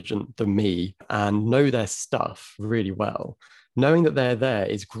intelligent than me and know their stuff really well, knowing that they're there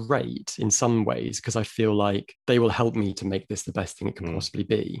is great in some ways because I feel like they will help me to make this the best thing it can possibly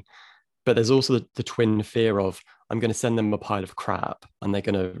be. But there's also the twin fear of I'm going to send them a pile of crap and they're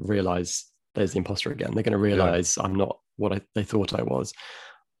going to realize there's the imposter again. They're going to realize I'm not what they thought I was.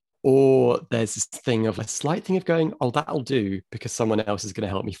 Or there's this thing of a slight thing of going, oh, that'll do because someone else is going to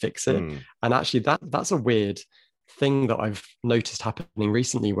help me fix it. And actually that's a weird thing that I've noticed happening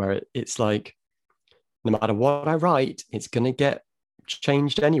recently, where it's like, no matter what I write, it's going to get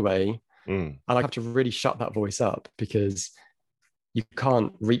changed anyway. And I have to really shut that voice up because you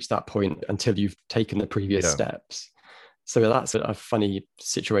can't reach that point until you've taken the previous steps. So that's a funny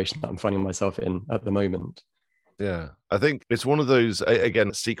situation that I'm finding myself in at the moment. Yeah, I think it's one of those,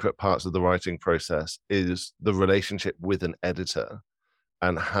 again, secret parts of the writing process is the relationship with an editor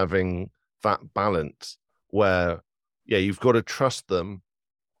and having that balance where, you've got to trust them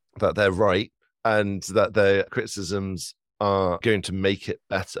that they're right and that their criticisms are going to make it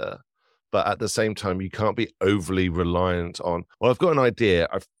better. But at the same time, you can't be overly reliant on, well, I've got an idea.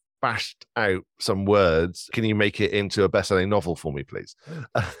 bashed out some words. Can you make it into a best-selling novel for me, please?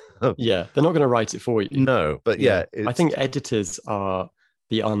 Yeah, they're not going to write it for you. No, but yeah. I think editors are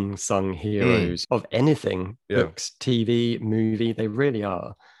the unsung heroes of anything, books, TV, movie. They really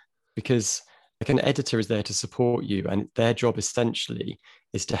are. Because like an editor is there to support you, and their job essentially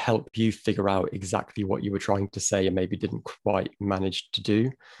is to help you figure out exactly what you were trying to say and maybe didn't quite manage to do.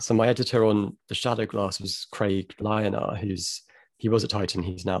 So my editor on The Shadowglass was Craig Lyonar, he was at Titan,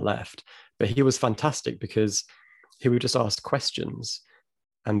 he's now left. But he was fantastic because he would just ask questions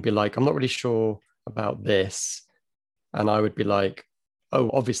and be like, I'm not really sure about this. And I would be like, oh,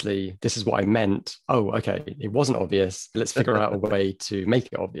 obviously, this is what I meant. Oh, okay, it wasn't obvious. Let's figure out a way to make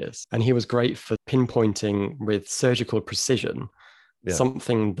it obvious. And he was great for pinpointing with surgical precision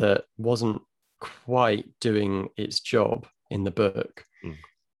something that wasn't quite doing its job in the book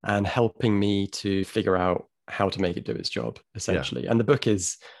and helping me to figure out how to make it do its job, essentially. And the book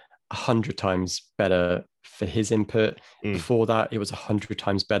is 100 times better for his input. Before that, it was 100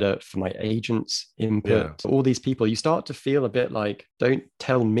 times better for my agent's input. So all these people, you start to feel a bit like, don't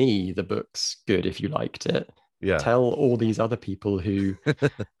tell me the book's good if you liked it. Tell all these other people who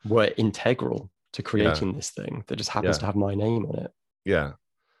were integral to creating this thing that just happens to have my name on it. Yeah.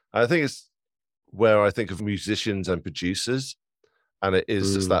 I think it's where I think of musicians and producers, and it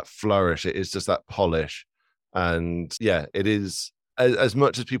is just that flourish. It is just that polish. And it is, as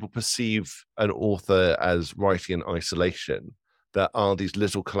much as people perceive an author as writing in isolation, there are these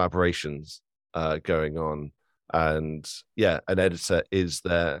little collaborations going on. And an editor is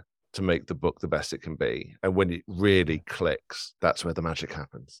there to make the book the best it can be. And when it really clicks, that's where the magic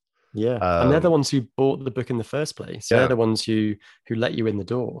happens. Yeah. And they're the ones who bought the book in the first place. They're the ones who let you in the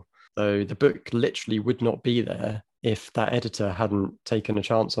door. So the book literally would not be there if that editor hadn't taken a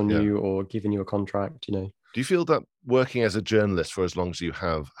chance on you or given you a contract, you know. Do you feel that working as a journalist for as long as you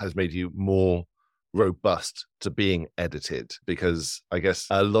have has made you more robust to being edited? Because I guess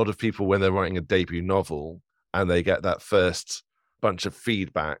a lot of people, when they're writing a debut novel and they get that first bunch of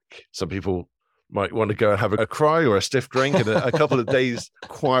feedback, some people might want to go and have a cry or a stiff drink and a couple of days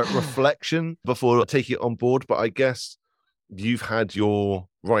quiet reflection before taking it on board. But I guess you've had your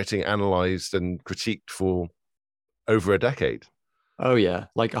writing analysed and critiqued for over a decade. Oh, yeah.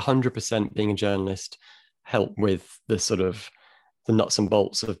 Like 100% being a journalist help with the sort of the nuts and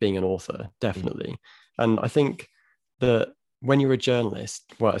bolts of being an author, definitely. And I think that when you're a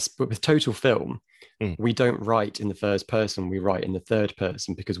journalist, well, with Total Film, we don't write in the first person, we write in the third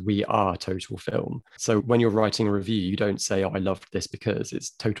person because we are Total Film. So when you're writing a review, you don't say, oh, I loved this because it's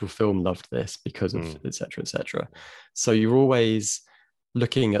Total Film loved this because of et cetera, et cetera. So you're always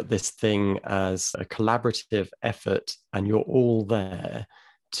looking at this thing as a collaborative effort, and you're all there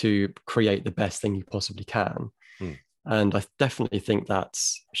to create the best thing you possibly can. And I definitely think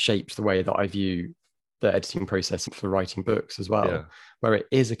that's shaped the way that I view the editing process for writing books as well, where it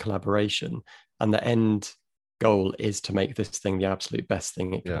is a collaboration and the end goal is to make this thing the absolute best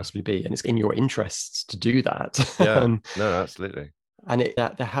thing it can possibly be. And it's in your interests to do that. No, absolutely. And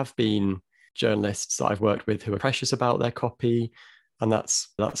there have been journalists that I've worked with who are precious about their copy, and that's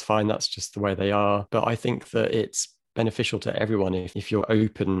fine. That's just the way they are. But I think that it's beneficial to everyone if you're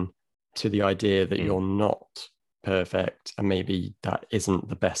open to the idea that you're not perfect and maybe that isn't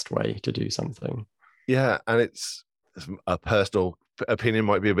the best way to do something. Yeah, and it's a personal opinion,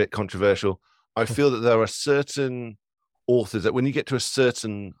 might be a bit controversial. I feel that there are certain authors that when you get to a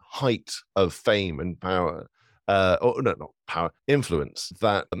certain height of fame and power, not power, influence,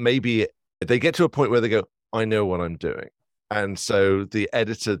 that maybe they get to a point where they go, I know what I'm doing. And so the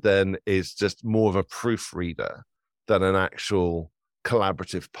editor then is just more of a proofreader than an actual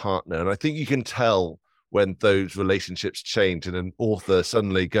collaborative partner. And I think you can tell when those relationships change and an author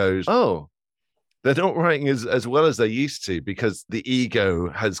suddenly goes, oh, they're not writing as well as they used to because the ego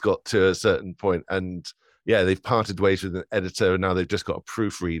has got to a certain point. And they've parted ways with an editor and now they've just got a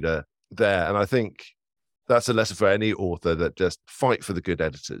proofreader there. And I think that's a lesson for any author, that just fight for the good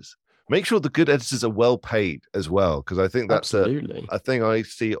editors. Make sure the good editors are well paid as well, because I think that's a thing I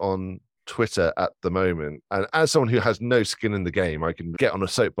see on Twitter at the moment. And as someone who has no skin in the game, I can get on a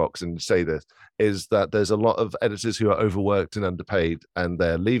soapbox and say this, is that there's a lot of editors who are overworked and underpaid and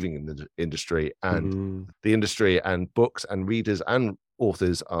they're leaving in the industry, and the industry and books and readers and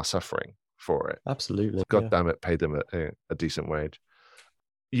authors are suffering for it. Absolutely. God damn it, pay them a decent wage.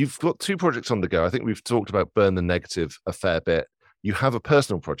 You've got 2 projects on the go. I think we've talked about Burn the Negative a fair bit. You have a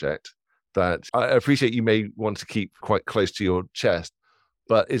personal project that I appreciate you may want to keep quite close to your chest,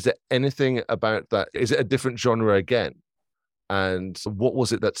 but is there anything about that? Is it a different genre again? And what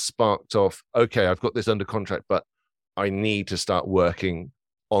was it that sparked off, okay, I've got this under contract, but I need to start working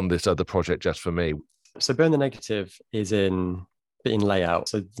on this other project just for me? So Burn the Negative is in layout.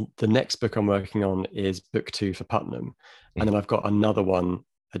 So the next book I'm working on is book 2 for Putnam. And then I've got another one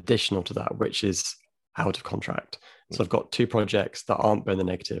additional to that, which is out of contract. So I've got 2 projects that aren't Burn the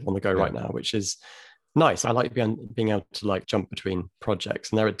Negative on the go right now, which is nice. I like being able to like jump between projects,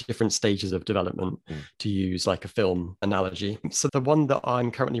 and they're at different stages of development, to use like a film analogy. So the one that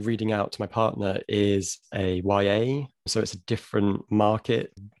I'm currently reading out to my partner is a YA. So it's a different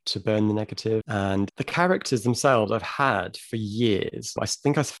market to Burn the Negative. And the characters themselves I've had for years. I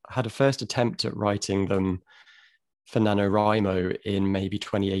think I had a first attempt at writing them for NaNoWriMo in maybe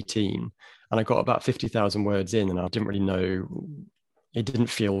 2018. And I got about 50,000 words in, and I didn't really know, it didn't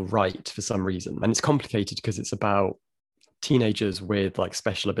feel right for some reason. And it's complicated because it's about teenagers with like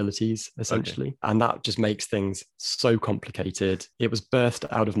special abilities, essentially. Okay. And that just makes things so complicated. It was birthed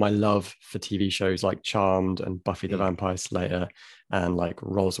out of my love for TV shows like Charmed and Buffy the Vampire Slayer and like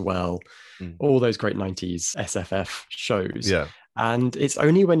Roswell, all those great 90s SFF shows. Yeah. And it's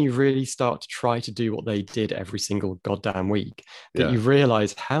only when you really start to try to do what they did every single goddamn week that you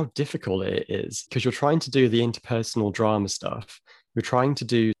realize how difficult it is, because you're trying to do the interpersonal drama stuff. You're trying to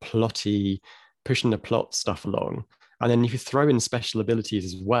do plotty, pushing the plot stuff along. And then if you throw in special abilities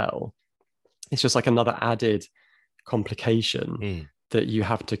as well, it's just like another added complication that you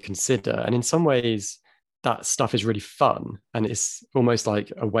have to consider. And in some ways, that stuff is really fun. And it's almost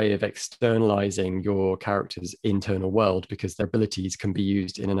like a way of externalizing your character's internal world, because their abilities can be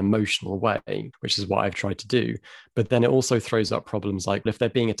used in an emotional way, which is what I've tried to do. But then it also throws up problems like if they're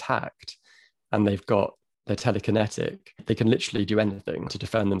being attacked and they're telekinetic, they can literally do anything to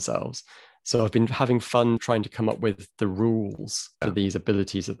defend themselves. So I've been having fun trying to come up with the rules for these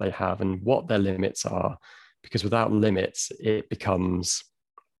abilities that they have and what their limits are, because without limits, it becomes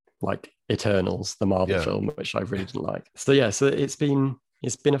like Eternals, the Marvel film, which I really didn't like. So it's been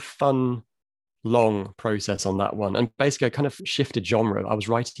a fun, long process on that one. And basically I kind of shifted genre. I was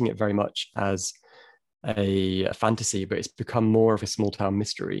writing it very much as a fantasy, but it's become more of a small town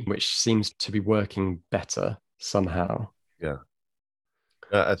mystery, which seems to be working better somehow. Yeah.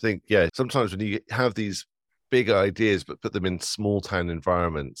 I think, sometimes when you have these big ideas, but put them in small town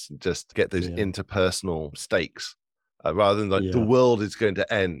environments and just get those interpersonal stakes, rather than like the world is going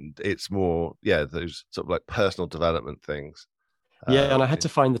to end, it's more, those sort of like personal development things. And I had to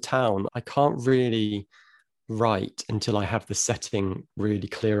find the town. I can't really write until I have the setting really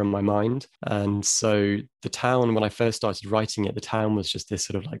clear in my mind. And so the town, when I first started writing it, the town was just this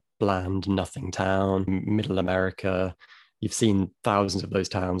sort of like bland nothing town, middle America. You've seen thousands of those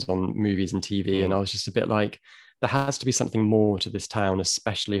towns on movies and TV. And I was just a bit like, there has to be something more to this town,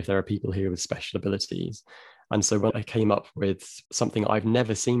 especially if there are people here with special abilities. And so when I came up with something I've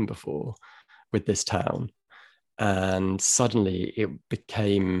never seen before with this town, and suddenly it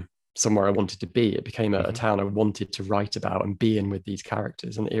became somewhere I wanted to be. It became a town I wanted to write about and be in with these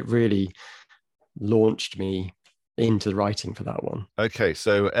characters. And it really launched me into the writing for that one. Okay,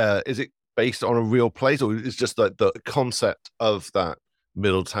 so is it based on a real place, or is just like the concept of that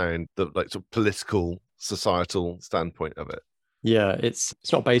Middletown, the like sort of political, societal standpoint of it? Yeah, it's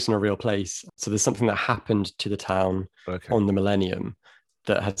not based on a real place. So there's something that happened to the town on the millennium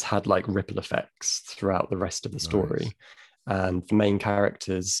that has had like ripple effects throughout the rest of the story. Nice. And the main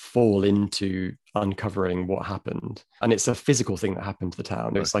characters fall into uncovering what happened. And it's a physical thing that happened to the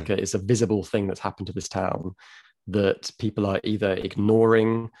town. It's like it's a visible thing that's happened to this town that people are either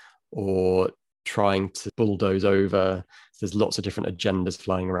ignoring or trying to bulldoze over. There's lots of different agendas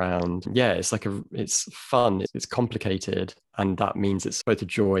flying around. Yeah, it's fun. It's complicated. And that means it's both a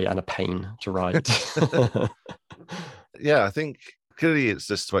joy and a pain to write. I think clearly it's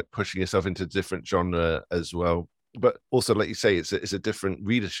just like pushing yourself into different genre as well. But also, like you say, it's a different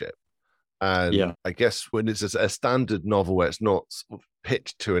readership. And I guess when it's a standard novel where it's not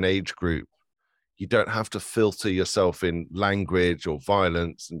pitched to an age group, you don't have to filter yourself in language or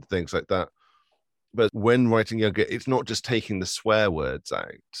violence and things like that. But when writing younger, it's not just taking the swear words out.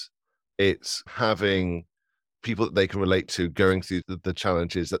 It's having people that they can relate to going through the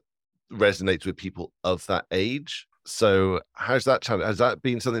challenges that resonates with people of that age. So how's that challenge? Has that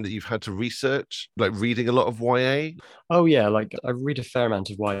been something that you've had to research, like reading a lot of YA? Oh, yeah. Like I read a fair amount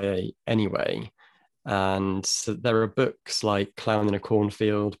of YA anyway. And so there are books like Clown in a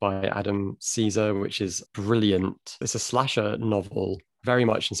Cornfield by Adam Caesar, which is brilliant. It's a slasher novel, very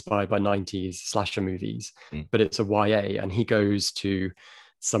much inspired by 90s slasher movies, but it's a YA, and he goes to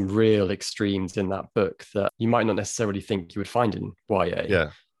some real extremes in that book that you might not necessarily think you would find in YA. Yeah.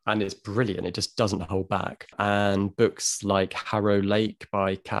 And it's brilliant. It just doesn't hold back. And books like Harrow Lake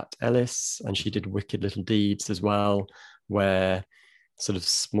by Kat Ellis, and she did Wicked Little Deeds as well, where sort of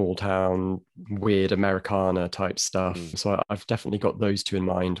small town, weird Americana type stuff. So I've definitely got those two in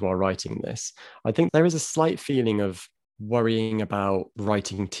mind while writing this. I think there is a slight feeling of worrying about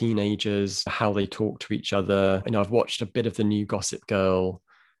writing teenagers, how they talk to each other. I've watched a bit of the new Gossip Girl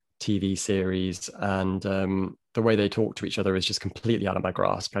TV series, and the way they talk to each other is just completely out of my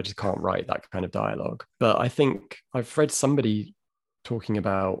grasp. I just can't write that kind of dialogue. But I think I've read somebody talking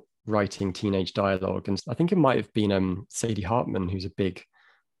about writing teenage dialogue, and I think it might have been Sadie Hartman, who's a big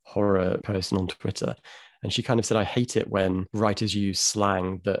horror person on Twitter, and she kind of said, I hate it when writers use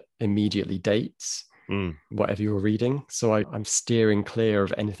slang that immediately dates whatever you're reading. So I'm steering clear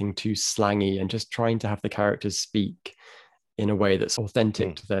of anything too slangy and just trying to have the characters speak in a way that's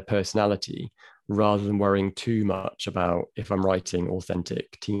authentic to their personality, rather than worrying too much about if I'm writing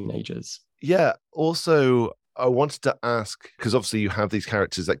authentic teenagers. Yeah. Also, I wanted to ask, because obviously you have these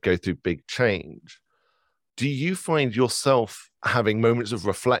characters that go through big change. Do you find yourself having moments of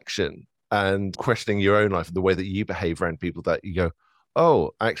reflection and questioning your own life and the way that you behave around people, that you go,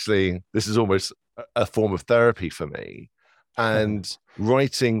 oh, actually, this is almost a form of therapy for me? And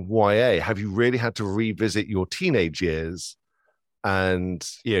writing YA, have you really had to revisit your teenage years? And,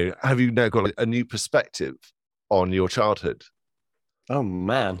 have you now got a new perspective on your childhood? Oh,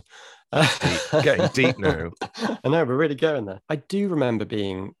 man. Getting deep now. I know, we're really going there. I do remember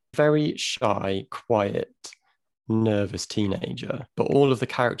being very shy, quiet, nervous teenager, but all of the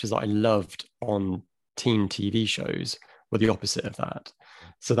characters that I loved on teen TV shows were the opposite of that.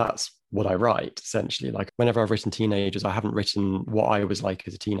 So that's what I write, essentially. Like, whenever I've written teenagers, I haven't written what I was like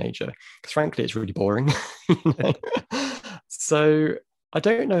as a teenager, because frankly, it's really boring. So I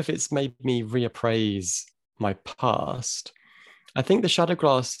don't know if it's made me reappraise my past. I think the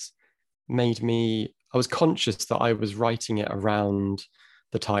Shadowglass I was conscious that I was writing it around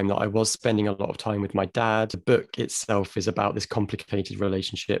the time that I was spending a lot of time with my dad. The book itself is about this complicated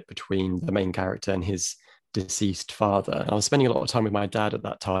relationship between the main character and his deceased father. And I was spending a lot of time with my dad at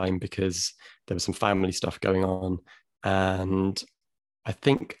that time because there was some family stuff going on. And I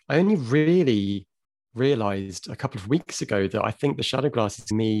think I only really realized a couple of weeks ago that I think the Shadowglass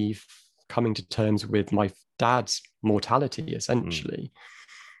is me coming to terms with my dad's mortality, essentially,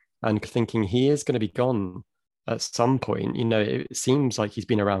 and thinking he is going to be gone at some point. It seems like he's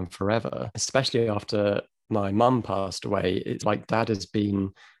been around forever, especially after my mum passed away. It's like dad has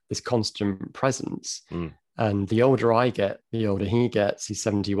been this constant presence. And the older I get, the older he gets. He's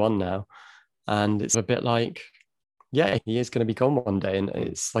 71 now. And it's a bit like, yeah, he is going to be gone one day. And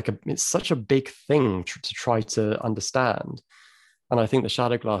it's such a big thing to try to understand. And I think the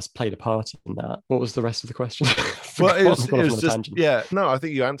Shadowglass played a part in that. What was the rest of the question? Well, it was just, I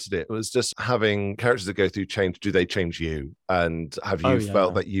think you answered it. It was just having characters that go through change. Do they change you? And have you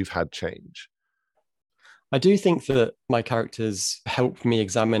felt that you've had change? I do think that my characters help me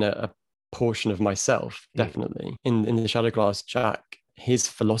examine a portion of myself, definitely. In the Shadowglass, Jack, his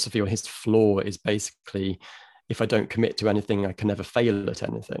philosophy or his flaw is basically, if I don't commit to anything, I can never fail at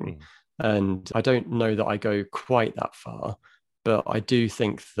anything. And I don't know that I go quite that far, but I do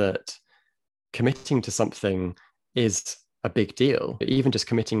think that committing to something is a big deal. Even just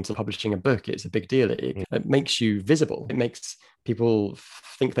committing to publishing a book, it's a big deal. It makes you visible. It makes people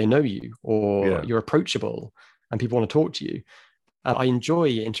think they know you, or you're approachable and people want to talk to you. I enjoy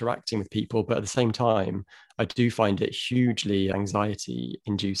interacting with people, but at the same time, I do find it hugely anxiety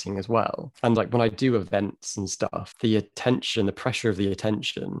inducing as well. And like when I do events and stuff, the pressure of the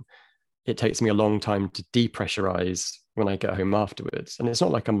attention, it takes me a long time to depressurize when I get home afterwards. And it's not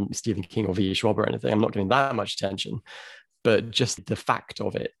like I'm Stephen King or V.E. Schwab or anything. I'm not getting that much attention, but just the fact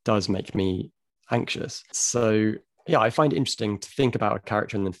of it does make me anxious. So yeah, I find it interesting to think about a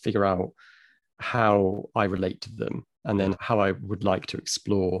character and then figure out how I relate to them, and then how I would like to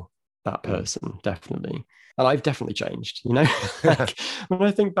explore that person, definitely. And I've definitely changed, like, when I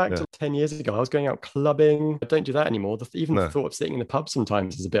think back to 10 years ago, I was going out clubbing. I don't do that anymore. The thought of sitting in the pub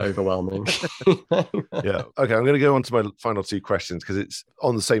sometimes is a bit overwhelming. Yeah. Okay, I'm going to go on to my final two questions, because it's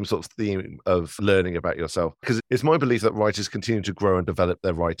on the same sort of theme of learning about yourself. Because it's my belief that writers continue to grow and develop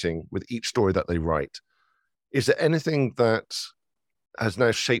their writing with each story that they write. Is there anything that has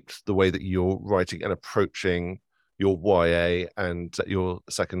now shaped the way that you're writing and approaching your YA and your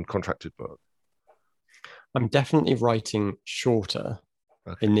second contracted book? I'm definitely writing shorter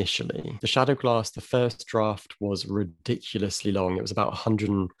initially. The Shadowglass, the first draft was ridiculously long. It was about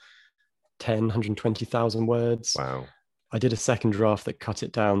 120,000 words. Wow. I did a second draft that cut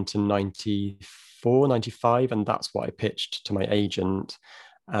it down to 94, 95, and that's what I pitched to my agent.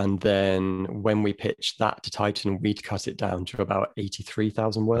 And then when we pitched that to Titan, we'd cut it down to about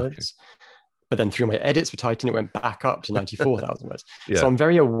 83,000 words. But then through my edits for Titan, it went back up to 94,000 words. So I'm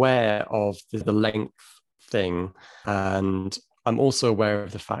very aware of the length thing. And I'm also aware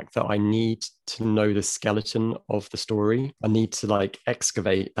of the fact that I need to know the skeleton of the story. I need to like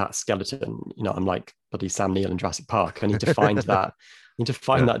excavate that skeleton. You know, I'm like bloody Sam Neill in Jurassic Park. I need to find that. I need to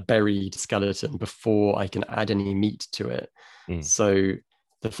find that buried skeleton before I can add any meat to it. So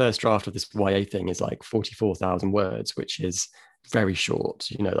the first draft of this YA thing is like 44,000 words, which is very short.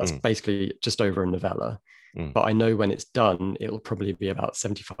 You know, that's basically just over a novella. But I know when it's done, it'll probably be about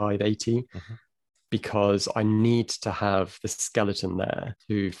 75, 80, because I need to have the skeleton there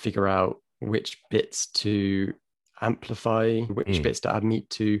to figure out which bits to amplify, which bits to add meat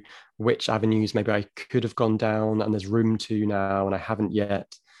to, which avenues maybe I could have gone down and there's room to now and I haven't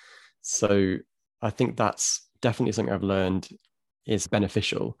yet. So I think that's definitely something I've learned is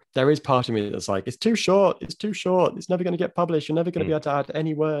beneficial. There is part of me that's like, it's too short, it's never going to get published, you're never going to be able to add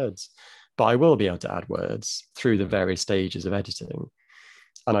any words. But I will be able to add words through the various stages of editing.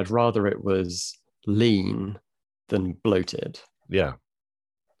 And I'd rather it was lean than bloated. Yeah.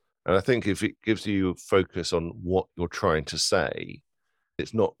 And I think if it gives you focus on what you're trying to say,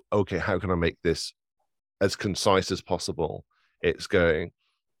 it's not, okay, how can I make this as concise as possible? It's going,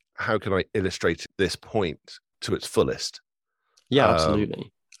 how can I illustrate this point to its fullest? Yeah,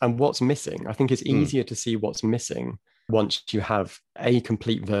 absolutely. And what's missing? I think it's easier to see what's missing once you have a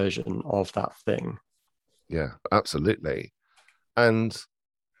complete version of that thing. Yeah, absolutely. And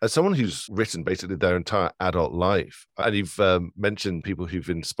as someone who's written basically their entire adult life, and you've mentioned people who've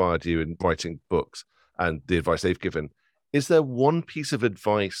inspired you in writing books and the advice they've given, is there one piece of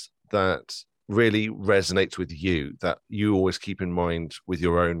advice that really resonates with you that you always keep in mind with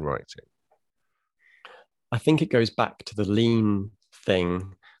your own writing? I think it goes back to the lean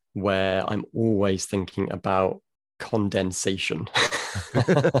thing where I'm always thinking about condensation.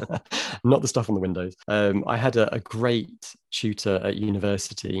 Not the stuff on the windows. I had a great tutor at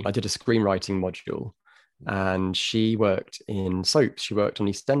university. I did a screenwriting module and she worked in soaps. She worked on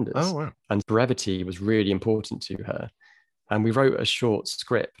EastEnders. Oh, wow. And brevity was really important to her. And we wrote a short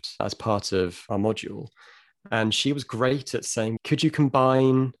script as part of our module. And she was great at saying, could you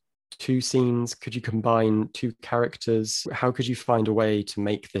combine two scenes? Could you combine two characters? How could you find a way to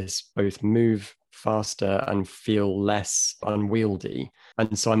make this both move faster and feel less unwieldy?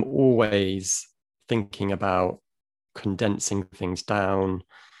 And so I'm always thinking about condensing things down,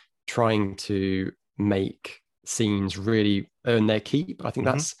 trying to make scenes really earn their keep. I think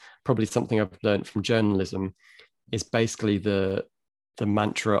that's probably something I've learned from journalism, is basically the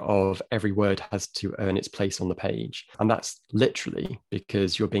mantra of every word has to earn its place on the page. And that's literally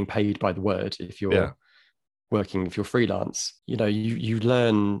because you're being paid by the word. If you're working, if you're freelance, you know, you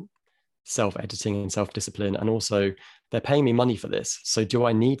learn self-editing and self-discipline, and also they're paying me money for this. So do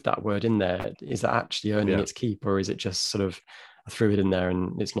I need that word in there? Is it actually earning its keep, or is it just sort of I threw it in there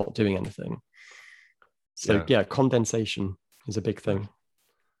and it's not doing anything? So condensation is a big thing.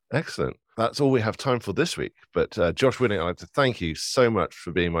 Excellent. That's all we have time for this week. But Josh Winning, I'd like to thank you so much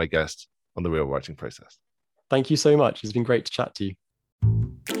for being my guest on The Real Writing Process. Thank you so much. It's been great to chat to you.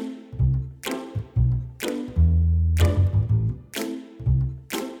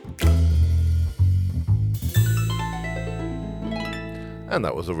 And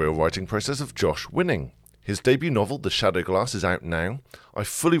that was The Real Writing Process of Josh Winning. His debut novel, The Shadow Glass, is out now. I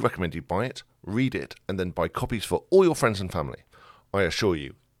fully recommend you buy it, read it, and then buy copies for all your friends and family. I assure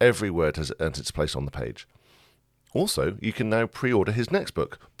you, every word has earned its place on the page. Also, you can now pre-order his next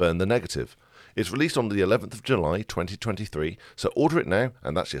book, Burn the Negative. It's released on the 11th of July 2023, so order it now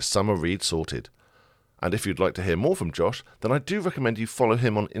and that's your summer read sorted. And if you'd like to hear more from Josh, then I do recommend you follow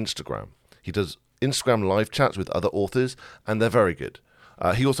him on Instagram. He does Instagram live chats with other authors, and they're very good.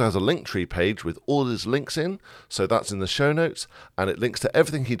 He also has a Linktree page with all his links in, so that's in the show notes, and it links to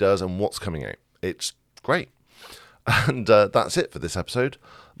everything he does and what's coming out. It's great. And that's it for this episode.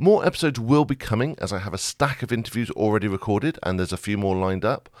 More episodes will be coming, as I have a stack of interviews already recorded, and there's a few more lined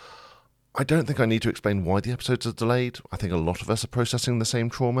up. I don't think I need to explain why the episodes are delayed. I think a lot of us are processing the same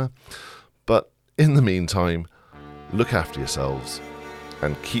trauma. But in the meantime, look after yourselves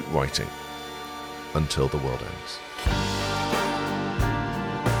and keep writing until the world ends.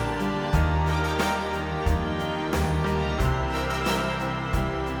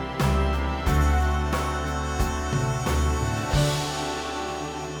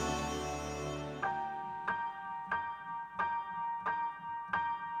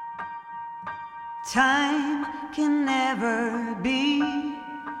 Time can never be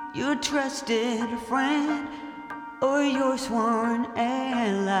your trusted friend or your sworn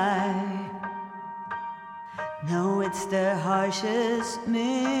ally. No, it's it's the harshest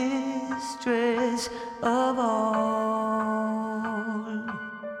mistress of all.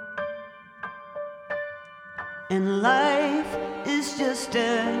 And life is just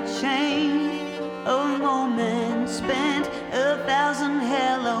a chain of moments spent, 1,000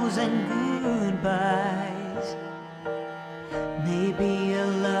 hellos and goodbyes. Maybe a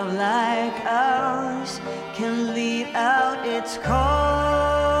love like ours can leave out its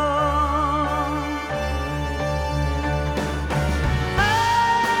call.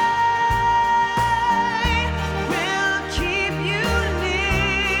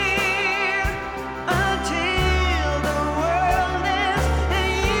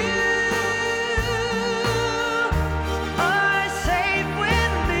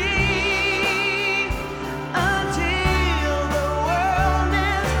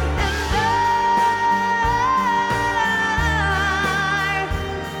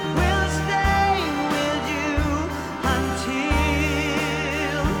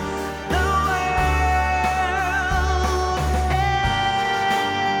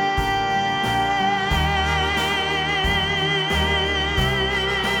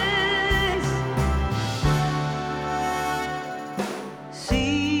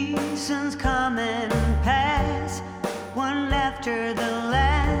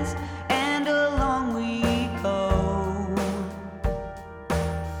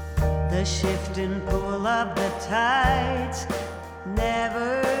 The shift and pull of the tides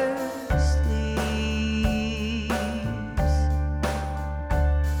never